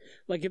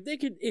 Like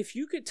if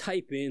you could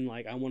type in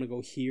like I want to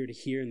go here to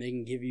here and they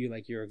can give you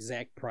like your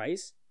exact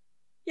price,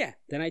 yeah,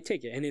 then I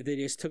take it. And if they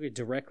just took it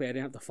directly, I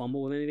didn't have to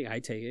fumble with anything, I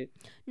take it.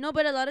 No,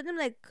 but a lot of them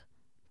like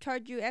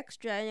charge you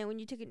extra, and then when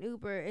you take an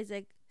Uber, it's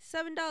like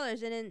 $7,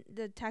 and then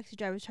the taxi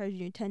driver's charging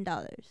you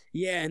 $10.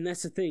 Yeah, and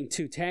that's the thing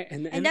too.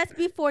 And that's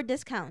before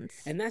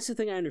discounts. And that's the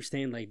thing I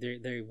understand. Like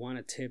they want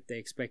a tip, they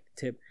expect a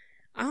tip.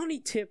 I only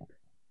tip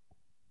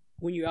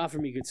when you offer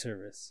me good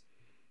service.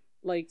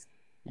 Like.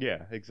 Yeah,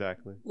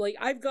 exactly. Like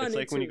I've gone. It's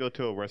like when you go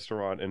to a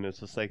restaurant and it's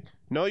just like,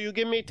 no, you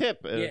give me a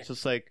tip, and Yeah. it's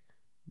just like,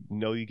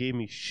 no, you gave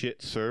me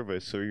shit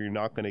service, so you're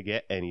not gonna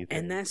get anything.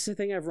 And that's the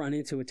thing I've run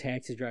into with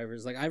taxi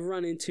drivers. Like I've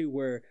run into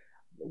where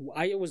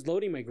I was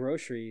loading my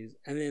groceries,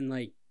 and then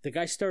like the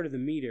guy started the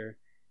meter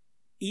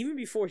even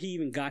before he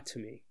even got to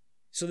me.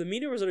 So the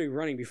meter was already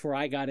running before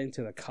I got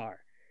into the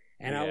car.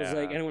 And I was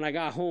like, and when I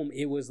got home,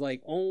 it was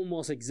like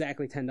almost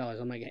exactly $10.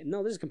 I'm like,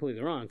 no, this is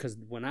completely wrong, because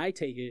when I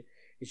take it,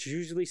 it's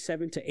usually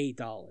 $7 to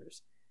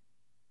 $8.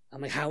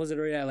 I'm like, how is it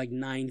already at like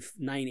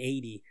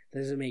 $9.80? That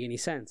doesn't make any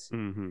sense.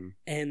 Mm-hmm.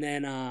 And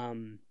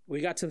then we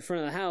got to the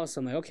front of the house.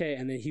 I'm like, okay.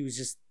 And then he was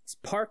just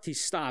parked. He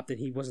stopped, and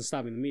he wasn't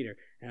stopping the meter.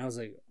 And I was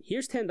like,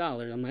 here's $10.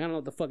 I'm like, I don't know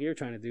what the fuck you're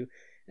trying to do.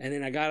 And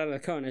then I got out of the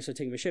car and I started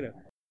taking my shit out.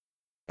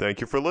 Thank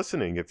you for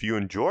listening. If you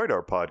enjoyed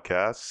our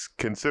podcasts,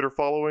 consider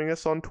following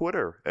us on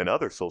Twitter and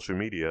other social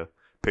media.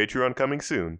 Patreon coming soon.